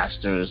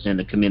podcasters in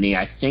the community.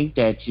 I think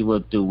that you will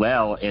do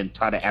well in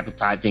try to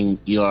advertising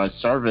your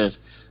service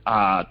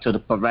to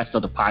the rest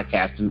of the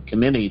podcasting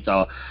community.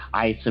 So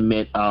I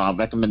submit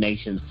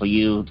recommendations for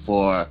you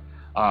for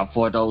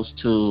for those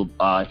two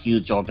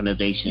huge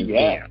organizations Yeah,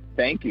 there.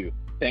 thank you.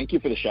 Thank you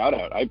for the shout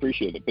out. I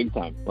appreciate it big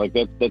time. Like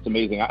that's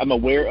amazing. I'm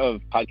aware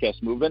of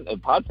Podcast Movement.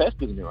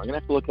 Podfest is new. I'm gonna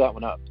have to look that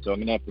one up. So I'm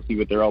gonna have to see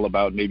what they're all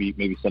about.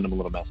 Maybe send them a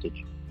little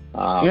message.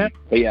 But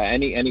yeah,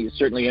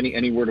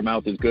 any word of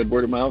mouth is good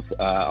word of mouth.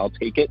 I'll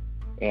take it,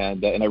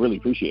 and I really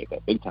appreciate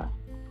that big time.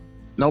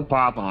 No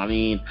problem. I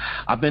mean,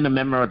 I've been a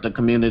member of the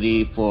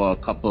community for a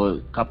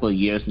couple of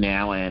years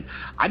now, and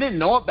I didn't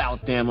know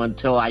about them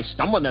until I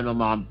stumbled on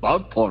them on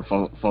Bugport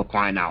for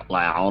crying out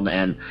loud,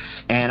 and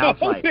I was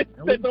like,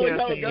 that's always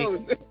how it goes.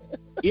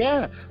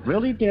 Yeah,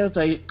 really, there's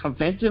a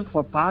convention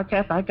for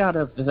podcasts? I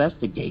gotta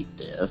investigate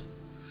this.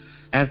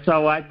 And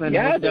so I've been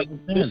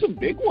there's some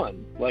big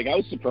ones. Like I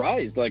was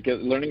surprised, like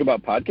learning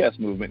about Podcast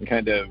Movement and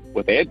kind of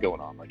what they had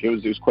going on. Like it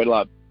was quite a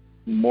lot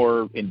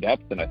more in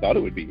depth than I thought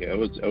it would be. I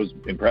was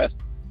impressed.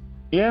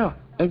 Yeah,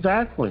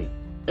 exactly.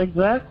 And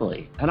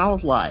I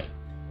was like,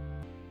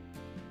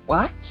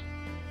 what?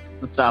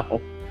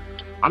 So,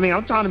 I mean,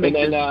 I'm trying to make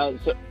we're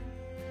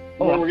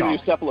going to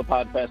do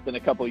Cephalopod Fest in a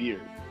couple of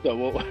years. So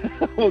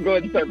we'll go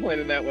ahead and start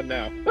planning that one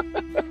now.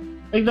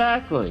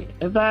 Exactly.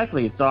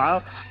 So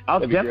I'll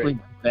definitely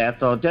do that.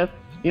 So just,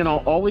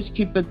 always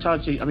keep in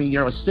touch. I mean,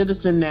 you're a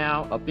citizen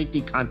now of Big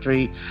D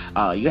Country.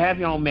 You have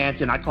your own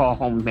mansion. I call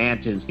home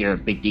mansions here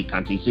at Big D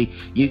Country. See,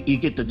 you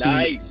get the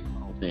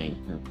whole thing.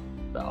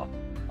 So.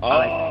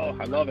 I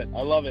love it.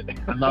 I love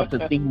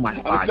to think my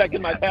podcast. I'm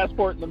expecting my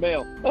passport in the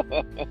mail.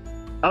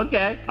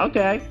 Okay.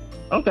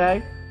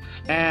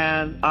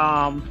 And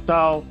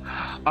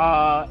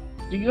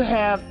do you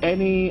have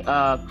any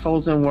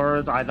closing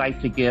words? I'd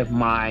like to give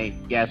my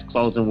guests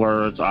closing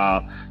words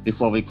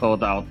before we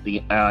close out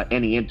the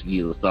any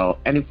interview. So,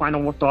 any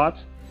final thoughts?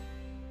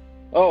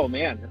 Oh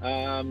man,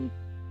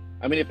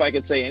 I mean, if I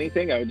could say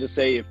anything, I would just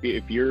say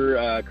if you're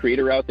a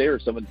creator out there or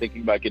someone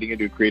thinking about getting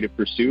into a creative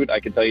pursuit,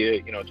 I can tell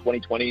you,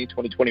 2020,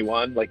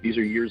 2021, like these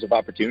are years of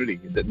opportunity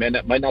that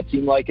might not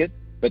seem like it,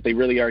 but they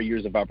really are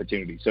years of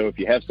opportunity. So if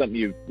you have something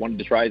you wanted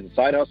to try as a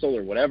side hustle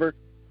or whatever,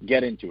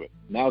 get into it.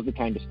 Now's the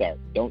time to start.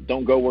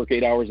 Don't go work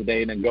 8 hours a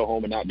day and then go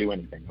home and not do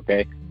anything.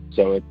 Okay.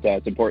 So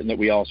it's important that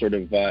we all sort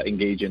of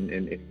engage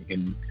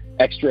in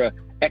extra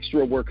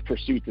work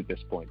pursuits at this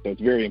point. So it's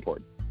very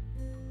important.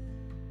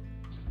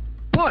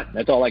 One.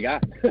 That's all I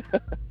got.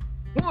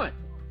 1,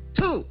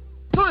 2,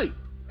 3. Ding,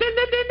 ding,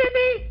 ding, ding,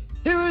 ding.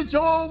 Here is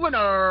your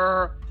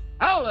winner,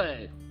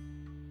 Alex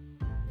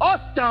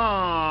Austin.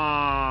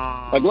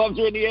 My gloves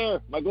are in the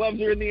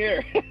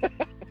air.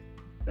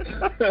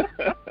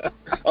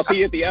 I'll see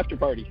you at the after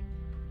party.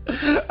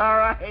 All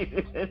right.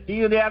 See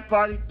you at the after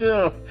party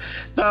too.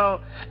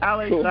 So,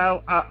 Alex, cool.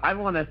 I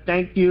want to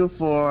thank you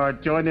for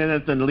joining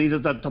us in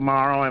Leaders of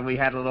Tomorrow, and we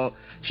had a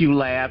few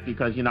laughs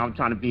because, I'm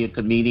trying to be a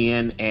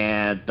comedian,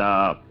 and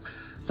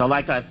so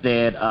like I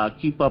said,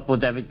 keep up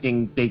with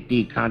everything Big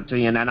D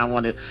Country, and then I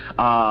want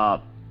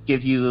to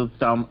give you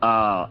some,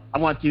 I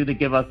want you to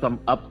give us some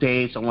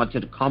updates. I want you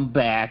to come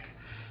back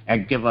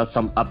and give us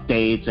some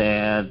updates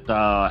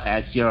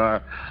as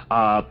your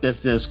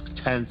business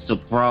tends to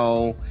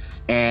grow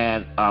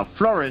and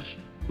flourish.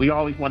 We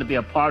always want to be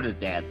a part of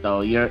that.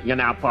 So you're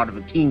now part of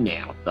a team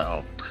now.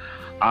 So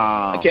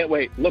I can't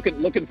wait.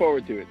 Looking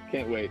forward to it.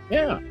 Can't wait.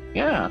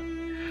 Yeah.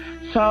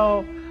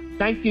 So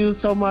thank you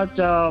so much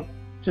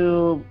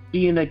to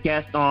being a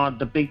guest on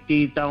the Big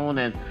D Zone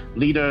and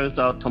Leaders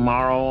of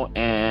Tomorrow.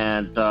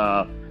 And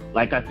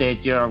like I said,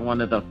 you're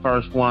one of the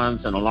first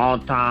ones in a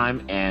long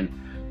time. And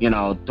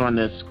during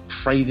this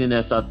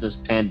craziness of this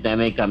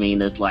pandemic, I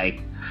mean, it's like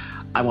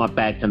I went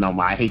back to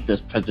normal. I hate this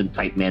prison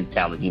type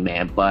mentality,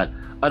 man. But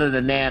other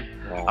than that,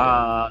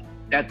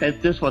 that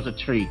this was a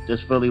treat. This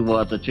really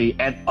was a treat.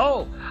 And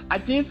I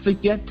did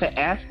forget to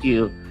ask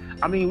you.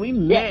 I mean, we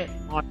met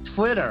on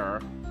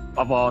Twitter,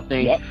 of all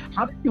things. Yep.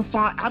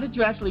 How did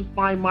you actually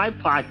find my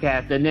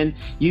podcast? And then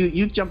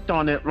you jumped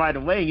on it right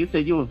away. You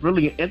said you was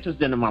really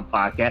interested in my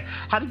podcast.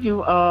 How did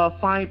you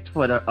find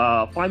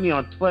me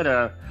on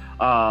Twitter?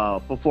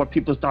 Before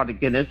people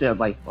started getting into it,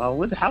 like,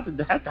 well, how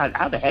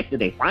the heck did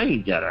they find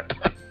each other?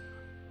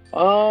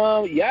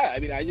 Yeah, I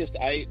mean,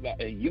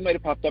 you might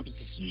have popped up as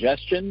a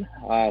suggestion,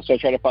 so I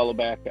try to follow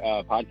back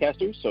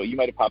podcasters. So you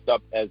might have popped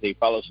up as a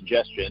follow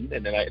suggestion,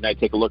 and then I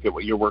take a look at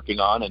what you're working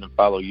on and then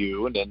follow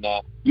you, and then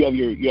you have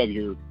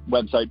your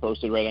website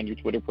posted right on your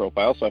Twitter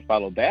profile. So I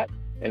followed that,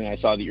 and I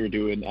saw that you were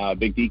doing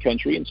Big D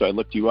Country, and so I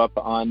looked you up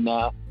on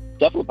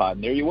Cephalopod,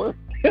 and there you were.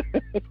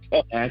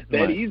 So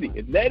that easy.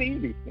 It's that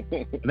easy.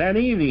 That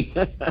easy.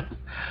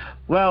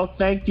 Well,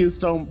 thank you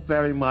so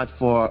very much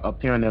for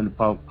appearing in the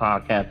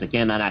podcast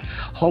again, and I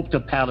hope the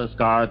Palace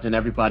Guards and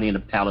everybody in the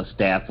Palace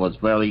staff was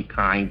very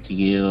kind to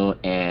you,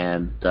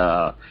 and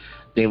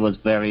they was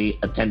very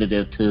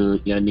attentive to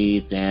your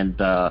needs. And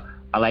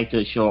I like to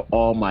assure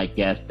all my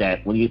guests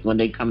that when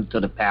they come to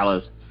the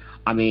Palace,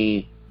 I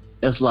mean,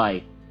 it's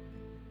like,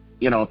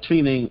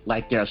 treating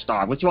like they're a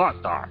star, which you are a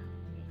star.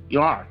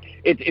 You are.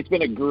 It's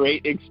been a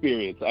great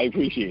experience. I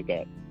appreciate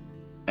that.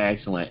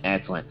 Excellent,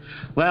 excellent.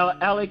 Well,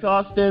 Alec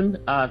Austin,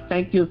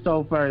 thank you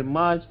so very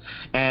much,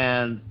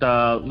 and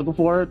looking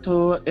forward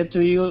to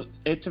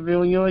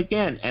interviewing you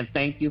again. And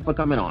thank you for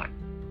coming on.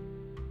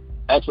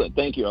 Excellent,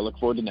 thank you. I look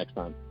forward to next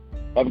time.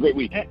 Have a great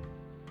week.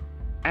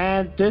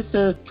 And this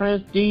is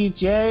Prince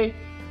DJ,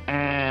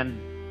 and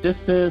this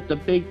is the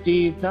Big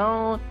D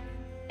Zone,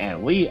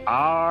 and we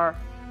are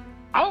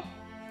out.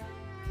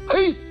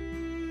 Peace.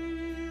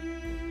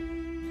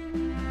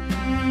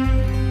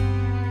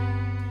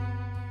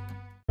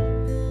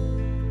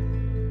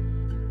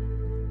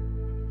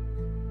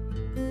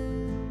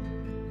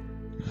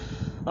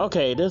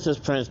 Okay, this is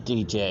Prince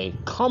DJ.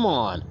 Come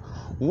on.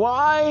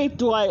 Why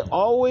do I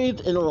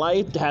always in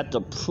life have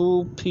to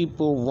prove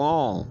people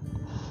wrong?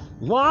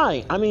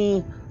 Why? I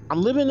mean,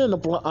 I'm living in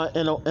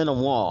a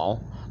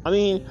wall. I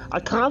mean, I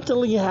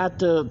constantly have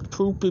to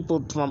prove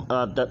people from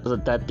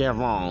that they're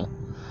wrong.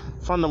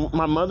 From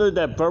my mother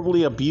that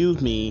verbally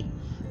abused me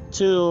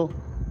to,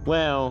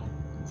 well,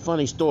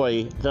 funny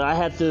story, that I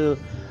had to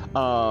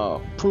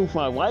prove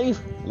my wife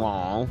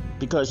wrong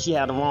because she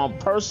had the wrong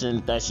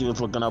person that she was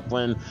looking up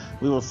when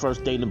we were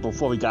first dating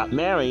before we got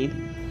married.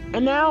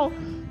 And now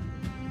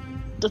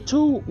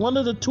one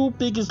of the two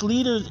biggest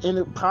leaders in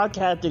the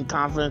podcasting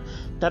conference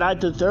that I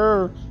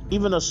deserve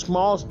even a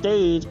small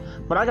stage,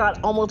 but I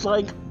got almost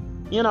like,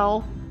 you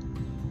know,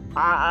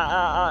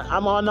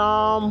 I'm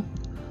on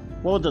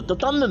what was it, the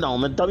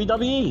Thunderdome in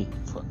WWE.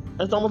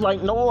 It's almost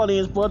like no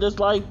audience, but it's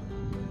like,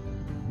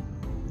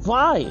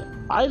 why?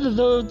 I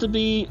deserve to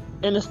be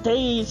in the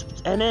stage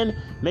and then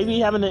maybe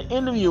having an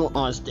interview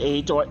on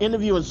stage or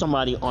interviewing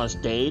somebody on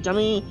stage. I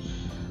mean,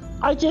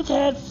 I just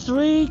had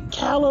 3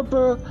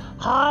 caliber,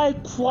 high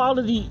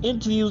quality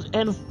interviews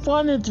and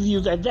fun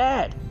interviews at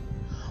that.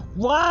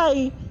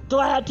 Why do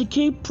I have to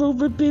keep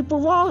proving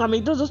people wrong? I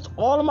mean, this is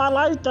all of my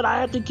life that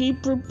I have to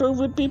keep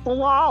proving people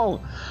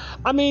wrong.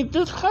 I mean,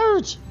 this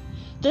hurts.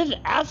 This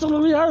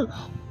absolutely hurts.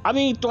 I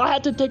mean, do I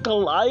have to take a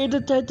lie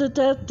detector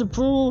test to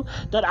prove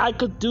that I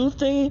could do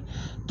things?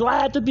 Do I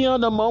have to be on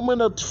the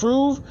moment of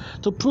truth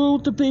to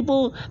prove to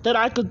people that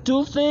I could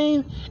do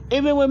things?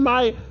 Even with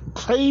my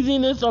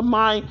craziness of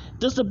my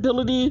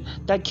disability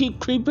that keep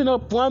creeping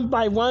up one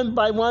by one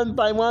by one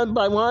by one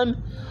by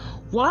one?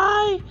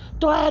 Why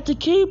do I have to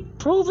keep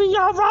proving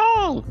y'all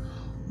wrong?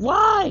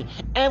 Why?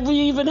 And we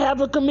even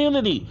have a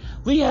community.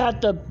 We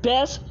have the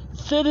best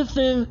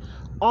citizens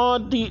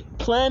on the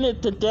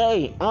planet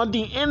today, on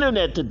the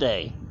internet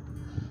today.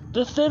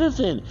 The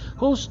citizen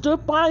who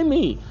stood by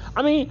me.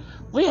 I mean,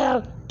 we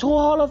have 2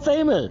 Hall of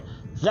Famers,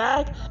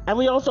 Zach, and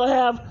we also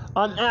have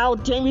now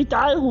Jamie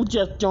Dyer, who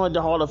just joined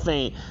the Hall of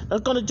Fame.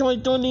 That's going to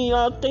join during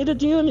the State of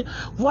the Union.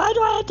 Why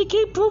do I have to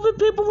keep proving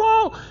people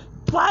wrong?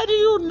 Why do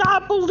you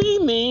not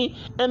believe me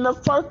in the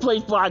first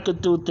place where I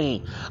could do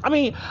things? I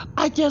mean,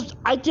 I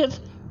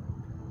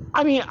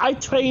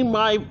trained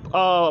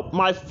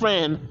my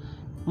friend.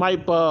 My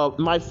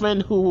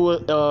friend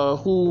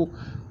who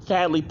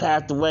sadly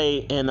passed away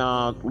in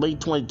late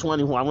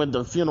 2020 when I went to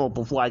the funeral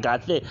before I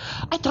got sick.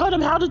 I taught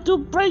him how to do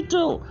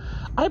breakthrough.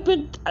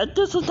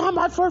 This is not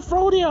my first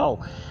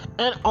rodeo.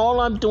 And all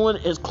I'm doing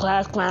is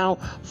class clown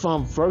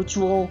from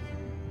virtual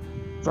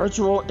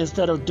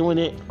instead of doing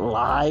it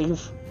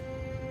live.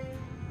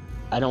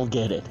 I don't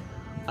get it.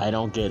 I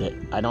don't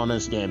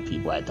understand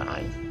people at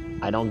times.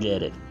 I don't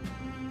get it.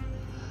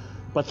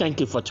 But thank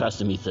you for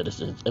trusting me,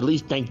 citizens. At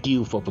least thank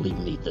you for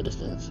believing me,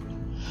 citizens.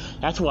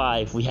 That's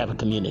why we have a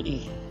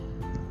community.